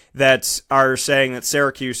 whatever, that are saying that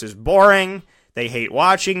Syracuse is boring. They hate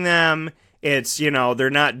watching them. It's,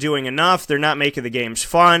 they're not doing enough. They're not making the games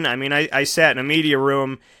fun. I mean, I sat in a media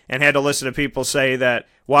room and had to listen to people say that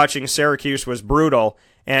watching Syracuse was brutal.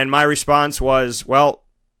 And my response was, well,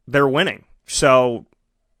 they're winning. So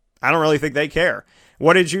I don't really think they care.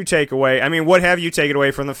 what did you take away? I mean, what have you taken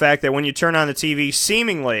away from the fact that when you turn on the TV,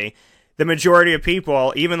 seemingly the majority of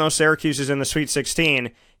people, even though Syracuse is in the Sweet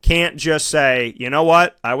 16, can't just say, you know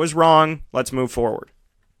what, I was wrong, let's move forward?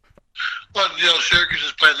 Well, Syracuse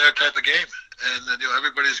is playing their type of game. And,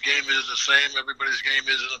 everybody's game is the same. Everybody's game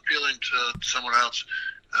isn't appealing to someone else.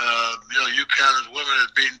 UConn women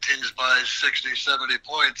have beaten teams by 60, 70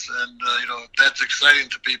 points. And, that's exciting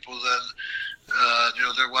to people. Then,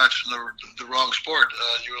 they're watching the wrong sport.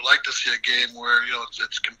 You would like to see a game where,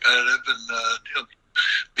 it's competitive and,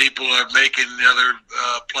 people are making the other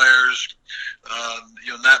players,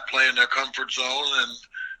 not play in their comfort zone. And,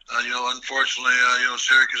 unfortunately,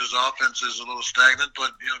 Syracuse's offense is a little stagnant,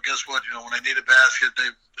 but, guess what? When they need a basket, they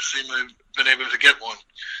seem to have been able to get one.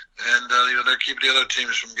 And, they're keeping the other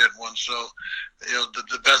teams from getting one. So,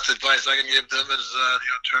 the best advice I can give them is,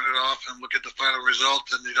 turn it off and look at the final result,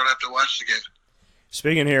 and you don't have to watch the game.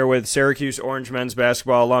 Speaking here with Syracuse Orange men's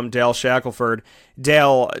basketball alum Dale Shackleford.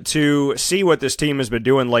 Dale, to see what this team has been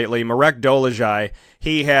doing lately, Marek Dolezaj,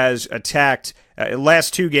 he has attacked,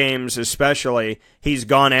 last two games especially, he's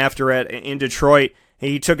gone after it. In Detroit,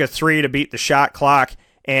 he took a three to beat the shot clock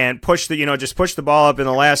and pushed the ball up in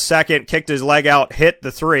the last second, kicked his leg out, hit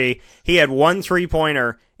the three. He had one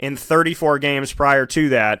three-pointer in 34 games prior to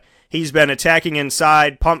that. He's been attacking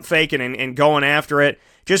inside, pump faking, and going after it.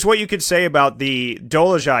 Just what you could say about the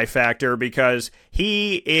Dolezaj factor, because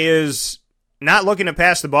he is not looking to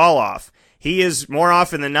pass the ball off. He is more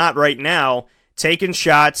often than not right now taking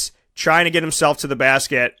shots, trying to get himself to the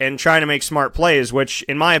basket, and trying to make smart plays, which,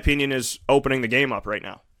 in my opinion, is opening the game up right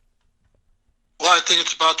now. Well, I think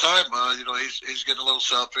it's about time. He's getting a little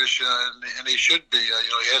selfish, and he should be.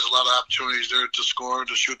 He has a lot of opportunities there to score,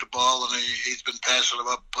 to shoot the ball, and he's been passing them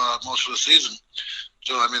up most of the season.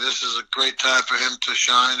 So, this is a great time for him to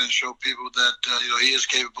shine and show people that, he is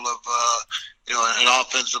capable of, an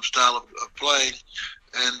offensive style of play.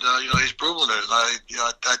 And, he's proven it. And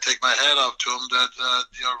I take my hat off to him that,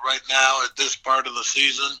 right now at this part of the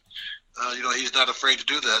season, he's not afraid to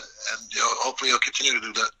do that. And, hopefully he'll continue to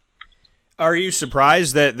do that. Are you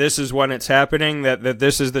surprised that this is when it's happening, that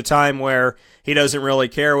this is the time where he doesn't really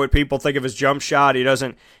care what people think of his jump shot? He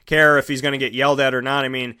doesn't care if he's going to get yelled at or not.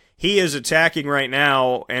 He is attacking right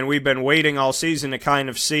now, and we've been waiting all season to kind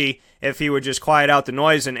of see if he would just quiet out the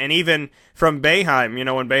noise. And even from Boeheim,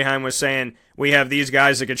 when Boeheim was saying, we have these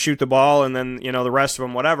guys that could shoot the ball, and then, the rest of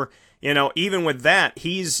them, whatever. Even with that,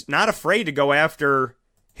 he's not afraid to go after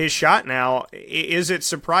his shot now. Is it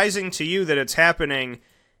surprising to you that it's happening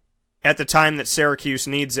at the time that Syracuse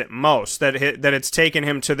needs it most, that it's taken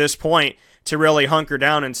him to this point to really hunker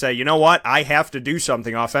down and say, you know what, I have to do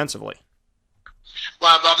something offensively?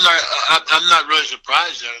 Well, I'm not really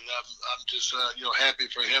surprised at it. I'm just happy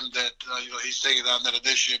for him that he's taking on that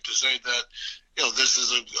initiative to say that this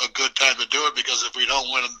is a good time to do it, because if we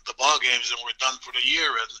don't win the ball games, then we're done for the year.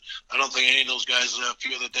 And I don't think any of those guys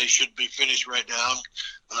feel that they should be finished right now.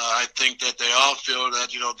 I think that they all feel that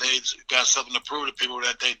they've got something to prove to people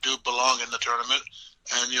that they do belong in the tournament.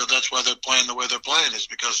 And that's why they're playing the way they're playing, is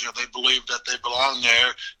because they believe that they belong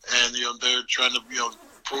there, and they're trying to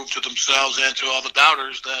prove to themselves and to all the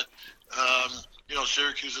doubters that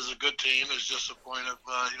Syracuse is a good team. It's just a point of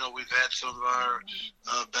we've had some of our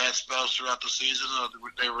bad spells throughout the season.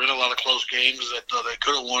 They were in a lot of close games that they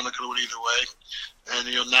could have won. They could have won either way.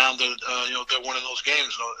 And now they're winning those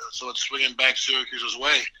games. So it's swinging back Syracuse's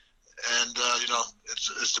way. And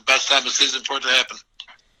it's the best time of the season for it to happen.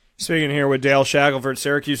 Speaking here with Dale Shackleford,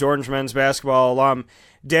 Syracuse Orange men's basketball alum.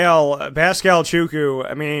 Dale, Pascal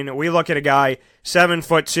Chukwu, we look at a guy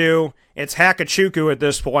 7'2". It's Hakachukwu at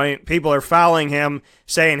this point. People are fouling him,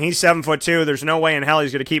 saying he's 7'2". There's no way in hell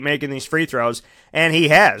he's going to keep making these free throws. And he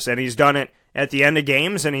has, and he's done it at the end of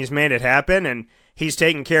games, and he's made it happen, and he's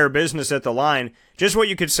taking care of business at the line. Just what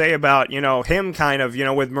you could say about, him kind of,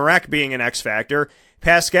 with Marek being an X factor,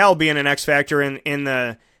 Pascal being an X factor in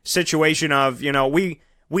the situation of,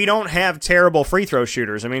 we don't have terrible free throw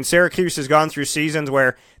shooters. Syracuse has gone through seasons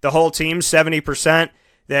where the whole team's 70%,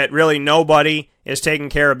 that really nobody is taking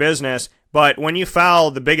care of business. But when you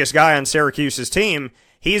foul the biggest guy on Syracuse's team,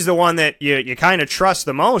 he's the one that you kind of trust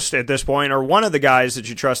the most at this point, or one of the guys that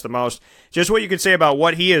you trust the most. Just what you could say about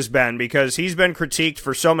what he has been, because he's been critiqued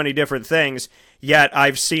for so many different things, yet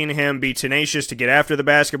I've seen him be tenacious to get after the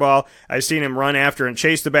basketball. I've seen him run after and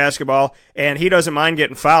chase the basketball, and he doesn't mind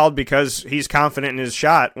getting fouled because he's confident in his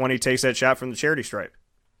shot when he takes that shot from the charity stripe.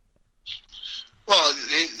 Well,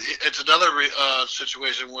 it's another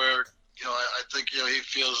situation where, I think, he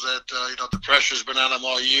feels that, the pressure's been on him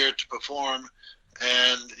all year to perform.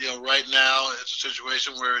 And, right now it's a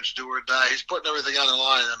situation where it's do or die. He's putting everything on the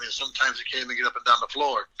line. I mean, sometimes he can't even get up and down the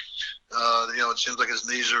floor. It seems like his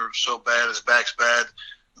knees are so bad, his back's bad.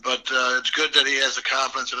 But it's good that he has the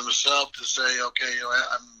confidence in himself to say, okay,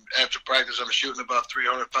 after practice I'm shooting about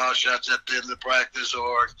 300 foul shots at the end of the practice,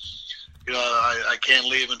 or, I can't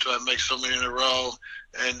leave until I make so many in a row.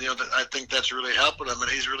 And, I think that's really helping him,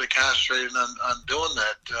 and he's really concentrating on doing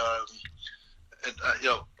that.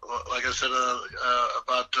 Like I said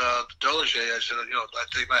about Dolige, I said, I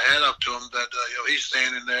take my hat up to him that, he's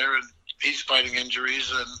standing there and he's fighting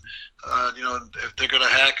injuries, and, if they're going to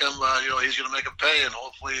hack him, he's going to make him pay, and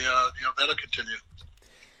hopefully, that'll continue.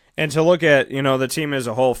 And to look at, the team as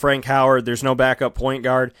a whole, Frank Howard, there's no backup point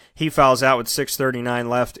guard. He fouls out with 6:39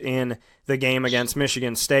 left in the game against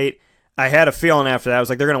Michigan State. I had a feeling after that, I was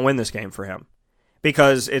like, they're going to win this game for him.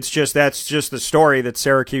 Because that's just the story that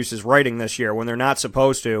Syracuse is writing this year. When they're not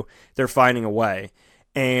supposed to, they're finding a way.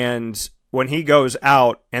 And when he goes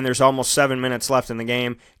out and there's almost 7 minutes left in the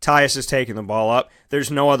game, Tyus is taking the ball up.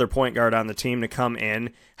 There's no other point guard on the team to come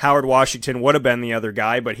in. Howard Washington would have been the other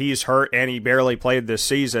guy, but he's hurt and he barely played this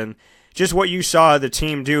season. Just what you saw the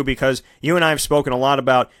team do, because you and I have spoken a lot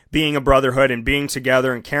about being a brotherhood and being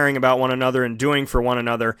together and caring about one another and doing for one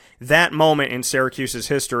another. That moment in Syracuse's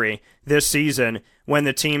history this season when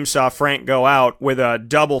the team saw Frank go out with a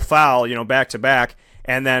double foul, back-to-back,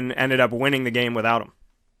 and then ended up winning the game without him.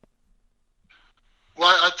 Well,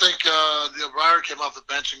 I think Ryder came off the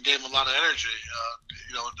bench and gave him a lot of energy.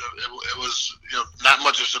 It was not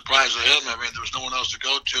much of a surprise to him. I mean, there was no one else to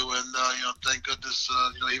go to, and thank goodness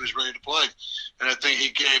he was ready to play. And I think he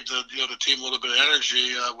gave the team a little bit of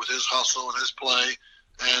energy with his hustle and his play.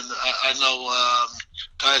 And I know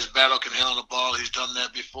Tyus Battle can handle the ball. He's done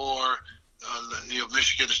that before.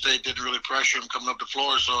 Michigan State didn't really pressure him coming up the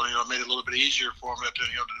floor, so it made it a little bit easier for him that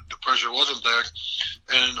the pressure wasn't there.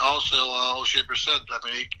 And also, O'Shea said, I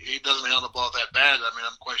mean, he doesn't handle the ball that bad. I mean,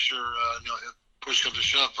 I'm quite sure, if push comes to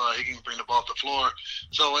shove, he can bring the ball up the floor.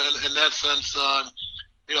 So in that sense, I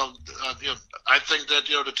think that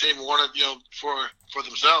the team wanted for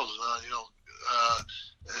themselves,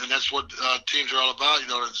 and that's what teams are all about.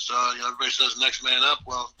 Everybody says next man up.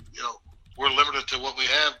 Well, we're limited to what we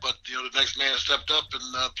have, but the next man stepped up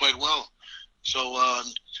and played well. So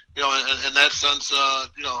in that sense, I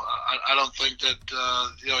don't think that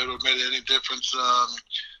it would have made any difference.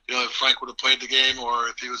 If Frank would have played the game or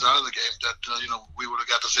if he was out of the game, that we would have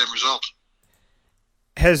got the same result.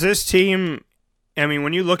 Has this team? I mean,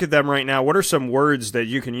 when you look at them right now, what are some words that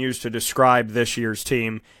you can use to describe this year's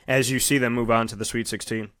team as you see them move on to the Sweet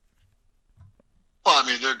 16? Well, I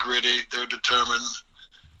mean, they're gritty, they're determined.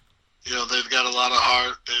 They've got a lot of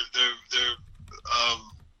heart. They're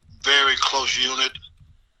very close unit.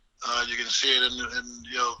 You can see it in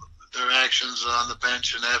their actions on the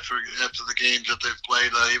bench and after the games that they've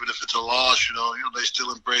played. Even if it's a loss, they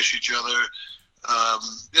still embrace each other.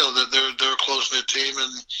 They're a close knit team,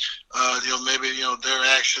 and maybe their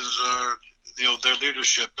actions are their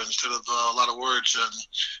leadership instead of a lot of words.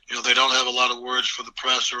 And they don't have a lot of words for the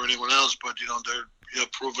press or anyone else, but they're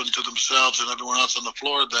proven to themselves and everyone else on the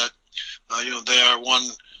floor that they are one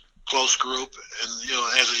close group, and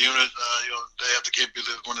as a unit, they have the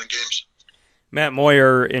capability of winning games. Matt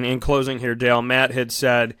Moyer, in closing here, Dale, Matt had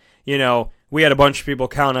said, we had a bunch of people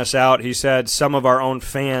count us out. He said some of our own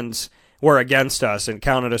fans were against us and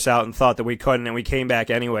counted us out and thought that we couldn't, and we came back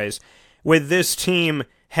anyways. With this team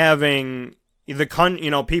having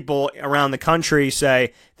people around the country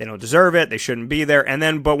say they don't deserve it, they shouldn't be there,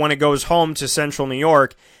 but when it goes home to Central New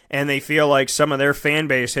York and they feel like some of their fan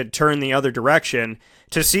base had turned the other direction,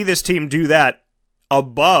 to see this team do that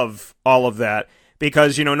above all of that,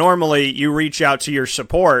 because normally you reach out to your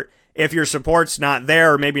support. If your support's not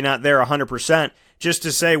there, or maybe not there 100%, just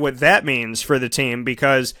to say what that means for the team,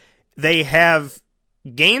 because they have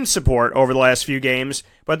gained support over the last few games,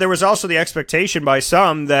 but there was also the expectation by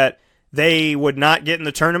some that they would not get in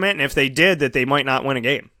the tournament, and if they did, that they might not win a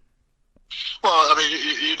game. Well, I mean,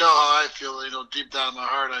 you know how I feel. Deep down in my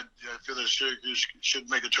heart, I feel that Syracuse should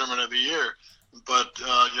make a tournament every year. But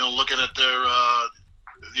looking at their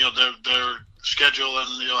schedule and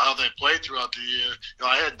how they played throughout the year,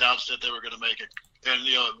 I had doubts that they were going to make it. And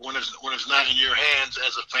when it's not in your hands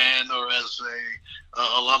as a fan or as a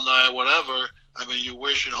alumni or whatever, I mean, you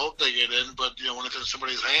wish and hope they get in. But when it's in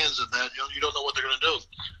somebody's hands, and that you don't know what they're going to do.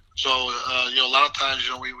 So, a lot of times,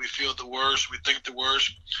 we feel the worst, we think the worst,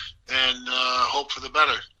 and hope for the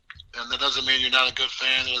better. And that doesn't mean you're not a good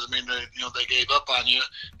fan. It doesn't mean that, they gave up on you.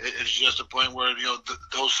 It's just a point where,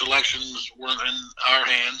 those selections weren't in our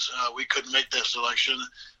hands. We couldn't make that selection,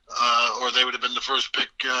 or they would have been the first pick,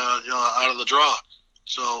 out of the draw.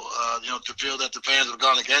 So, to feel that the fans have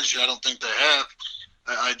gone against you, I don't think they have.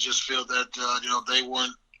 I just feel that, they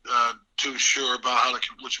weren't too sure about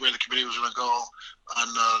which way the committee was going to go on,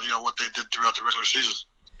 what they did throughout the regular season.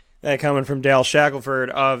 That coming from Dale Shackleford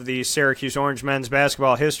of the Syracuse Orange men's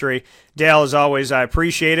basketball history. Dale, as always, I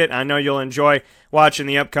appreciate it. I know you'll enjoy watching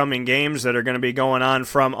the upcoming games that are going to be going on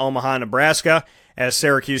from Omaha, Nebraska, as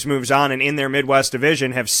Syracuse moves on and in their Midwest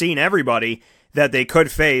division have seen everybody that they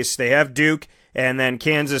could face. They have Duke, and then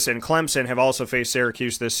Kansas and Clemson have also faced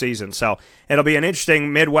Syracuse this season. So it'll be an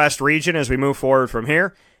interesting Midwest region as we move forward from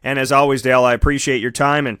here. And as always, Dale, I appreciate your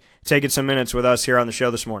time and taking some minutes with us here on the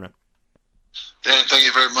show this morning. Dan, thank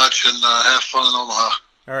you very much, and have fun in Omaha.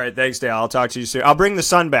 All right, thanks, Dale. I'll talk to you soon. I'll bring the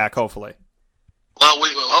sun back, hopefully. Well,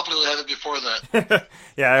 hopefully we'll have it before that.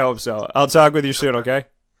 Yeah, I hope so. I'll talk with you soon, okay?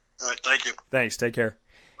 All right, thank you. Thanks. Take care.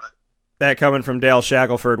 Bye. That coming from Dale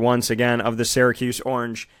Shackleford once again of the Syracuse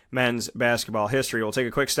Orange men's basketball history. We'll take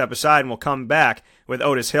a quick step aside, and we'll come back with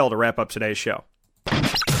Otis Hill to wrap up today's show.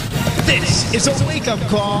 This is a wake-up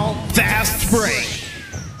call, Fast Break.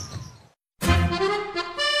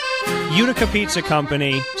 Utica Pizza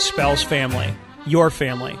Company spells family. Your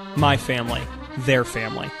family, my family, their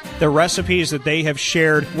family. The recipes that they have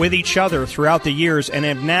shared with each other throughout the years and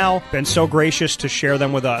have now been so gracious to share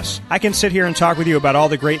them with us. I can sit here and talk with you about all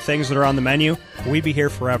the great things that are on the menu, but we'd be here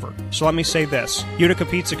forever. So let me say this. Utica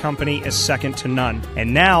Pizza Company is second to none.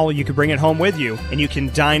 And now you can bring it home with you and you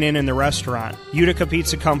can dine in the restaurant.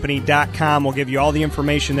 UticaPizzaCompany.com will give you all the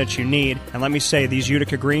information that you need. And let me say, these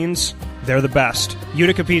Utica greens, they're the best.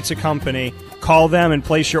 Utica Pizza Company. Call them and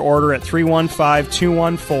place your order at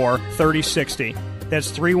 315-214-3060.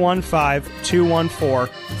 That's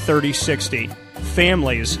 315-214-3060.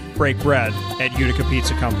 Families break bread at Utica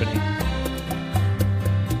Pizza Company.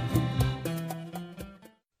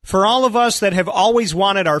 For all of us that have always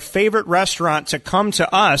wanted our favorite restaurant to come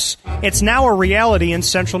to us, it's now a reality in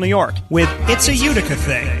Central New York with It's a Utica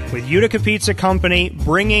Thing, with Utica Pizza Company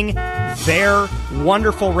bringing their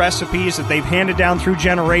wonderful recipes that they've handed down through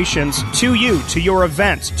generations to you, to your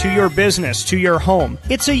event, to your business, to your home.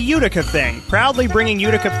 It's a Utica Thing, proudly bringing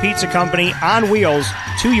Utica Pizza Company on wheels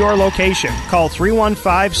to your location. Call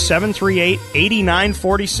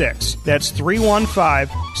 315-738-8946. That's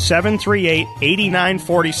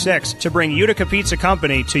 315-738-8946 to bring Utica Pizza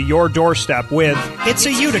Company to your doorstep with It's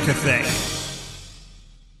a Utica Thing.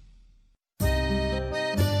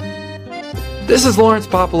 This is Lawrence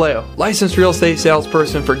Papaleo, licensed real estate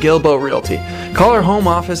salesperson for Gilbo Realty. Call our home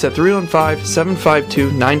office at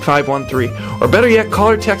 315-752-9513, or better yet,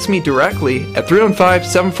 call or text me directly at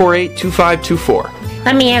 315-748-2524.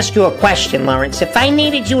 Let me ask you a question, Lawrence. If I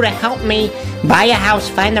needed you to help me buy a house,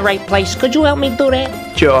 find the right place, could you help me do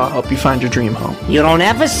that? Joe, I'll help you find your dream home. You don't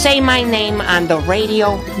ever say my name on the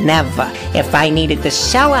radio, never. If I needed to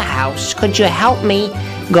sell a house, could you help me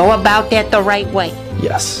go about that the right way?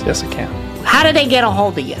 Yes, I can. How do they get a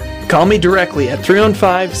hold of you? Call me directly at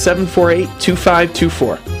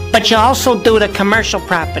 315-748-2524. But you also do the commercial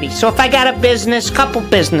property. So if I got a business, couple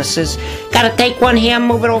businesses, got to take one here,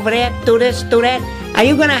 move it over there, do this, do that, are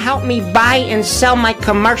you going to help me buy and sell my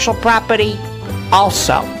commercial property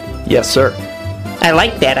also? Yes, sir. I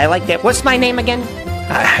like that. What's my name again?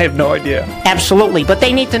 I have no idea. Absolutely, but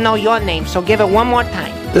they need to know your name, so give it one more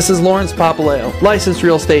time. This is Lawrence Papaleo, licensed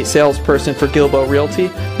real estate salesperson for Gilbo Realty.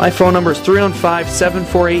 My phone number is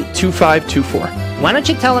 315-748-2524. Why don't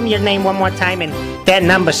you tell them your name one more time and that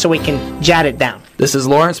number so we can jot it down? This is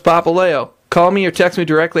Lawrence Papaleo. Call me or text me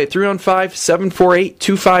directly at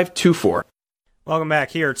 315-748-2524. Welcome back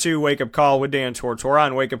here to Wake Up Call with Dan Tortora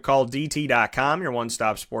on wakeupcalldt.com, your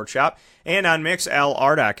one-stop sports shop, and on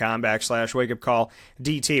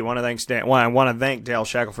mixlr.com/wakeupcalldt. I want to thank Dale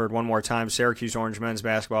Shackleford one more time, Syracuse Orange men's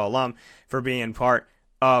basketball alum, for being part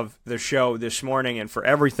of the show this morning and for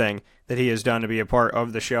everything that he has done to be a part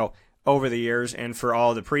of the show over the years, and for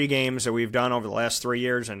all the pre-games that we've done over the last 3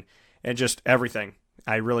 years and just everything.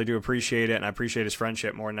 I really do appreciate it, and I appreciate his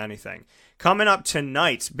friendship more than anything. Coming up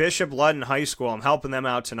tonight, Bishop Ludden High School. I'm helping them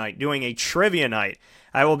out tonight, doing a trivia night.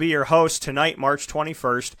 I will be your host tonight, March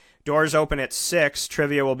 21st. Doors open at 6.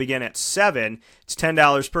 Trivia will begin at 7. It's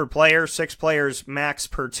 $10 per player, 6 players max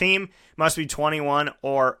per team. Must be 21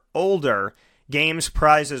 or older. Games,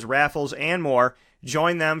 prizes, raffles, and more.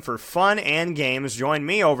 Join them for fun and games. Join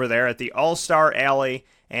me over there at the All-Star Alley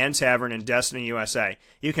and Tavern in Destiny, USA.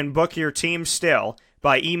 You can book your team still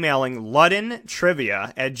by emailing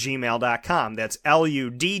LuddenTrivia@gmail.com. That's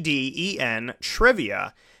LUDDEN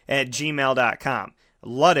trivia@gmail.com.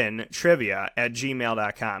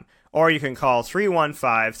 LuddenTrivia@gmail.com. Or you can call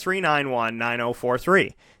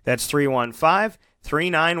 315-391-9043. That's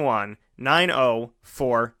 315-391-9043.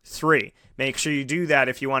 9043. Make sure you do that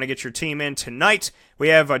if you want to get your team in tonight. We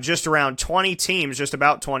have just around 20 teams, just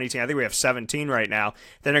about 20 teams. I think we have 17 right now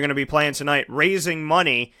that are going to be playing tonight, raising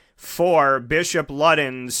money for Bishop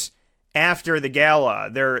Ludden's after the gala,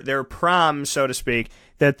 their prom, so to speak,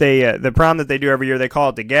 that the prom that they do every year, they call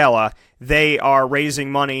it the gala. They are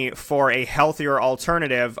raising money for a healthier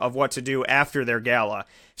alternative of what to do after their gala.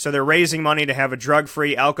 So they're raising money to have a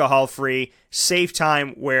drug-free, alcohol-free, safe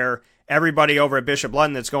time where everybody over at Bishop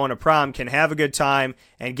Ludden that's going to prom can have a good time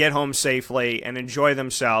and get home safely and enjoy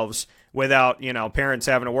themselves without, parents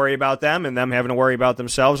having to worry about them and them having to worry about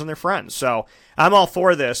themselves and their friends. So I'm all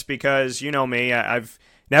for this because, you know me, I've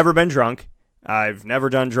never been drunk. I've never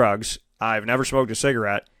done drugs. I've never smoked a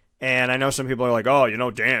cigarette. And I know some people are like,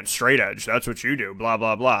 oh, Dan, straight edge. That's what you do, blah,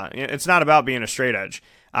 blah, blah. It's not about being a straight edge.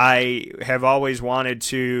 I have always wanted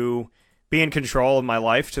to be in control of my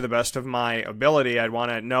life to the best of my ability. I'd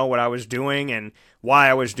want to know what I was doing and why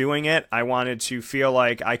I was doing it. I wanted to feel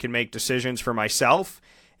like I could make decisions for myself.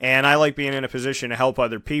 And I like being in a position to help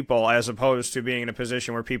other people as opposed to being in a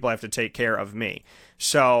position where people have to take care of me.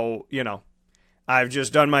 So, I've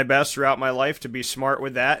just done my best throughout my life to be smart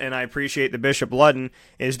with that. And I appreciate that Bishop Ludden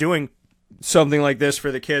is doing something like this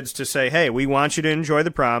for the kids to say, hey, we want you to enjoy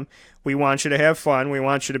the prom. We want you to have fun. We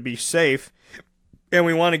want you to be safe. And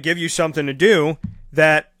we want to give you something to do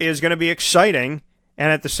that is going to be exciting.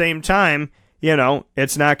 And at the same time,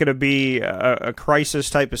 it's not going to be a crisis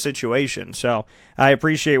type of situation. So I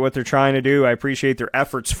appreciate what they're trying to do. I appreciate their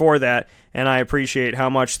efforts for that. And I appreciate how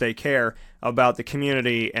much they care about the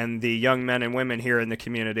community and the young men and women here in the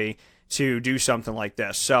community to do something like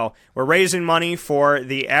this. So we're raising money for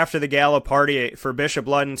the after the gala party for Bishop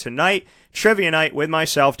Ludden tonight. Trivia night with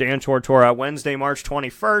myself, Dan Tortora, Wednesday, March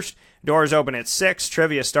 21st. Doors open at 6.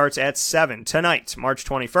 Trivia starts at 7 tonight, March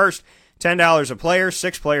 21st. $10 a player,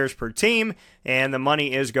 6 players per team, and the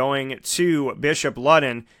money is going to Bishop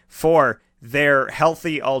Ludden for their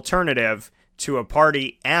healthy alternative to a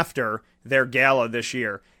party after their gala this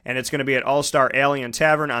year. And it's going to be at All-Star Alien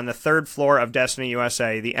Tavern on the 3rd floor of Destiny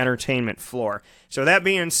USA, the entertainment floor. So that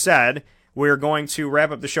being said, we're going to wrap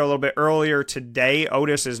up the show a little bit earlier today.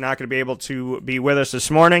 Otis is not going to be able to be with us this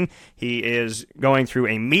morning. He is going through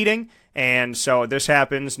a meeting, and so this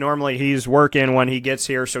happens. Normally he's working when he gets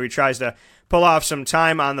here, so he tries to pull off some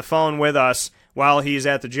time on the phone with us while he's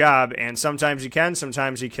at the job, and sometimes he can,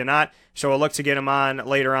 sometimes he cannot. So we'll look to get him on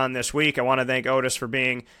later on this week. I want to thank Otis for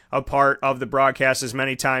being a part of the broadcast as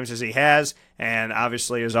many times as he has, and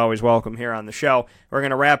obviously is always welcome here on the show. We're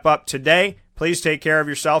going to wrap up today. Please take care of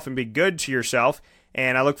yourself and be good to yourself,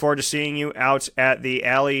 and I look forward to seeing you out at the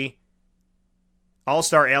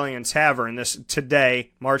All-Star Alien Tavern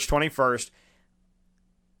today, March 21st.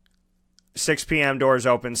 6 p.m. doors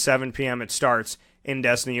open, 7 p.m. it starts in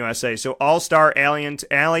Destiny USA. So All-Star Alien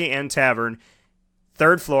Alley and Tavern,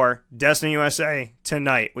 3rd floor, Destiny USA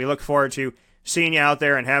tonight. We look forward to seeing you out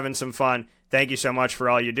there and having some fun. Thank you so much for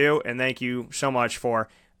all you do, and thank you so much for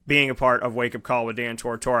being a part of Wake Up Call with Dan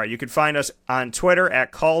Tortora. You can find us on Twitter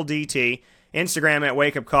at CallDT, Instagram at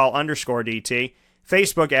WakeUpCall_DT,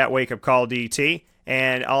 Facebook at WakeUpCallDT,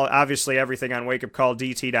 and obviously everything on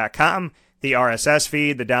WakeUpCallDT.com, the RSS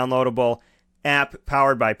feed, the downloadable app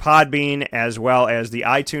powered by Podbean, as well as the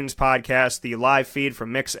iTunes podcast, the live feed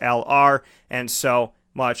from MixLR, and so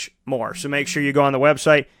much more. So make sure you go on the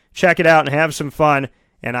website, check it out, and have some fun,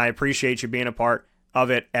 and I appreciate you being a part of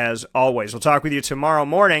it as always. We'll talk with you tomorrow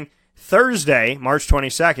morning, Thursday, March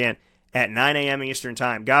 22nd, at 9 a.m. Eastern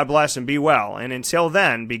Time. God bless and be well. And until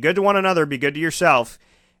then, be good to one another, be good to yourself,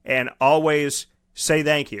 and always say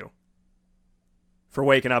thank you for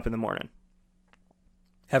waking up in the morning.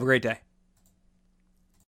 Have a great day.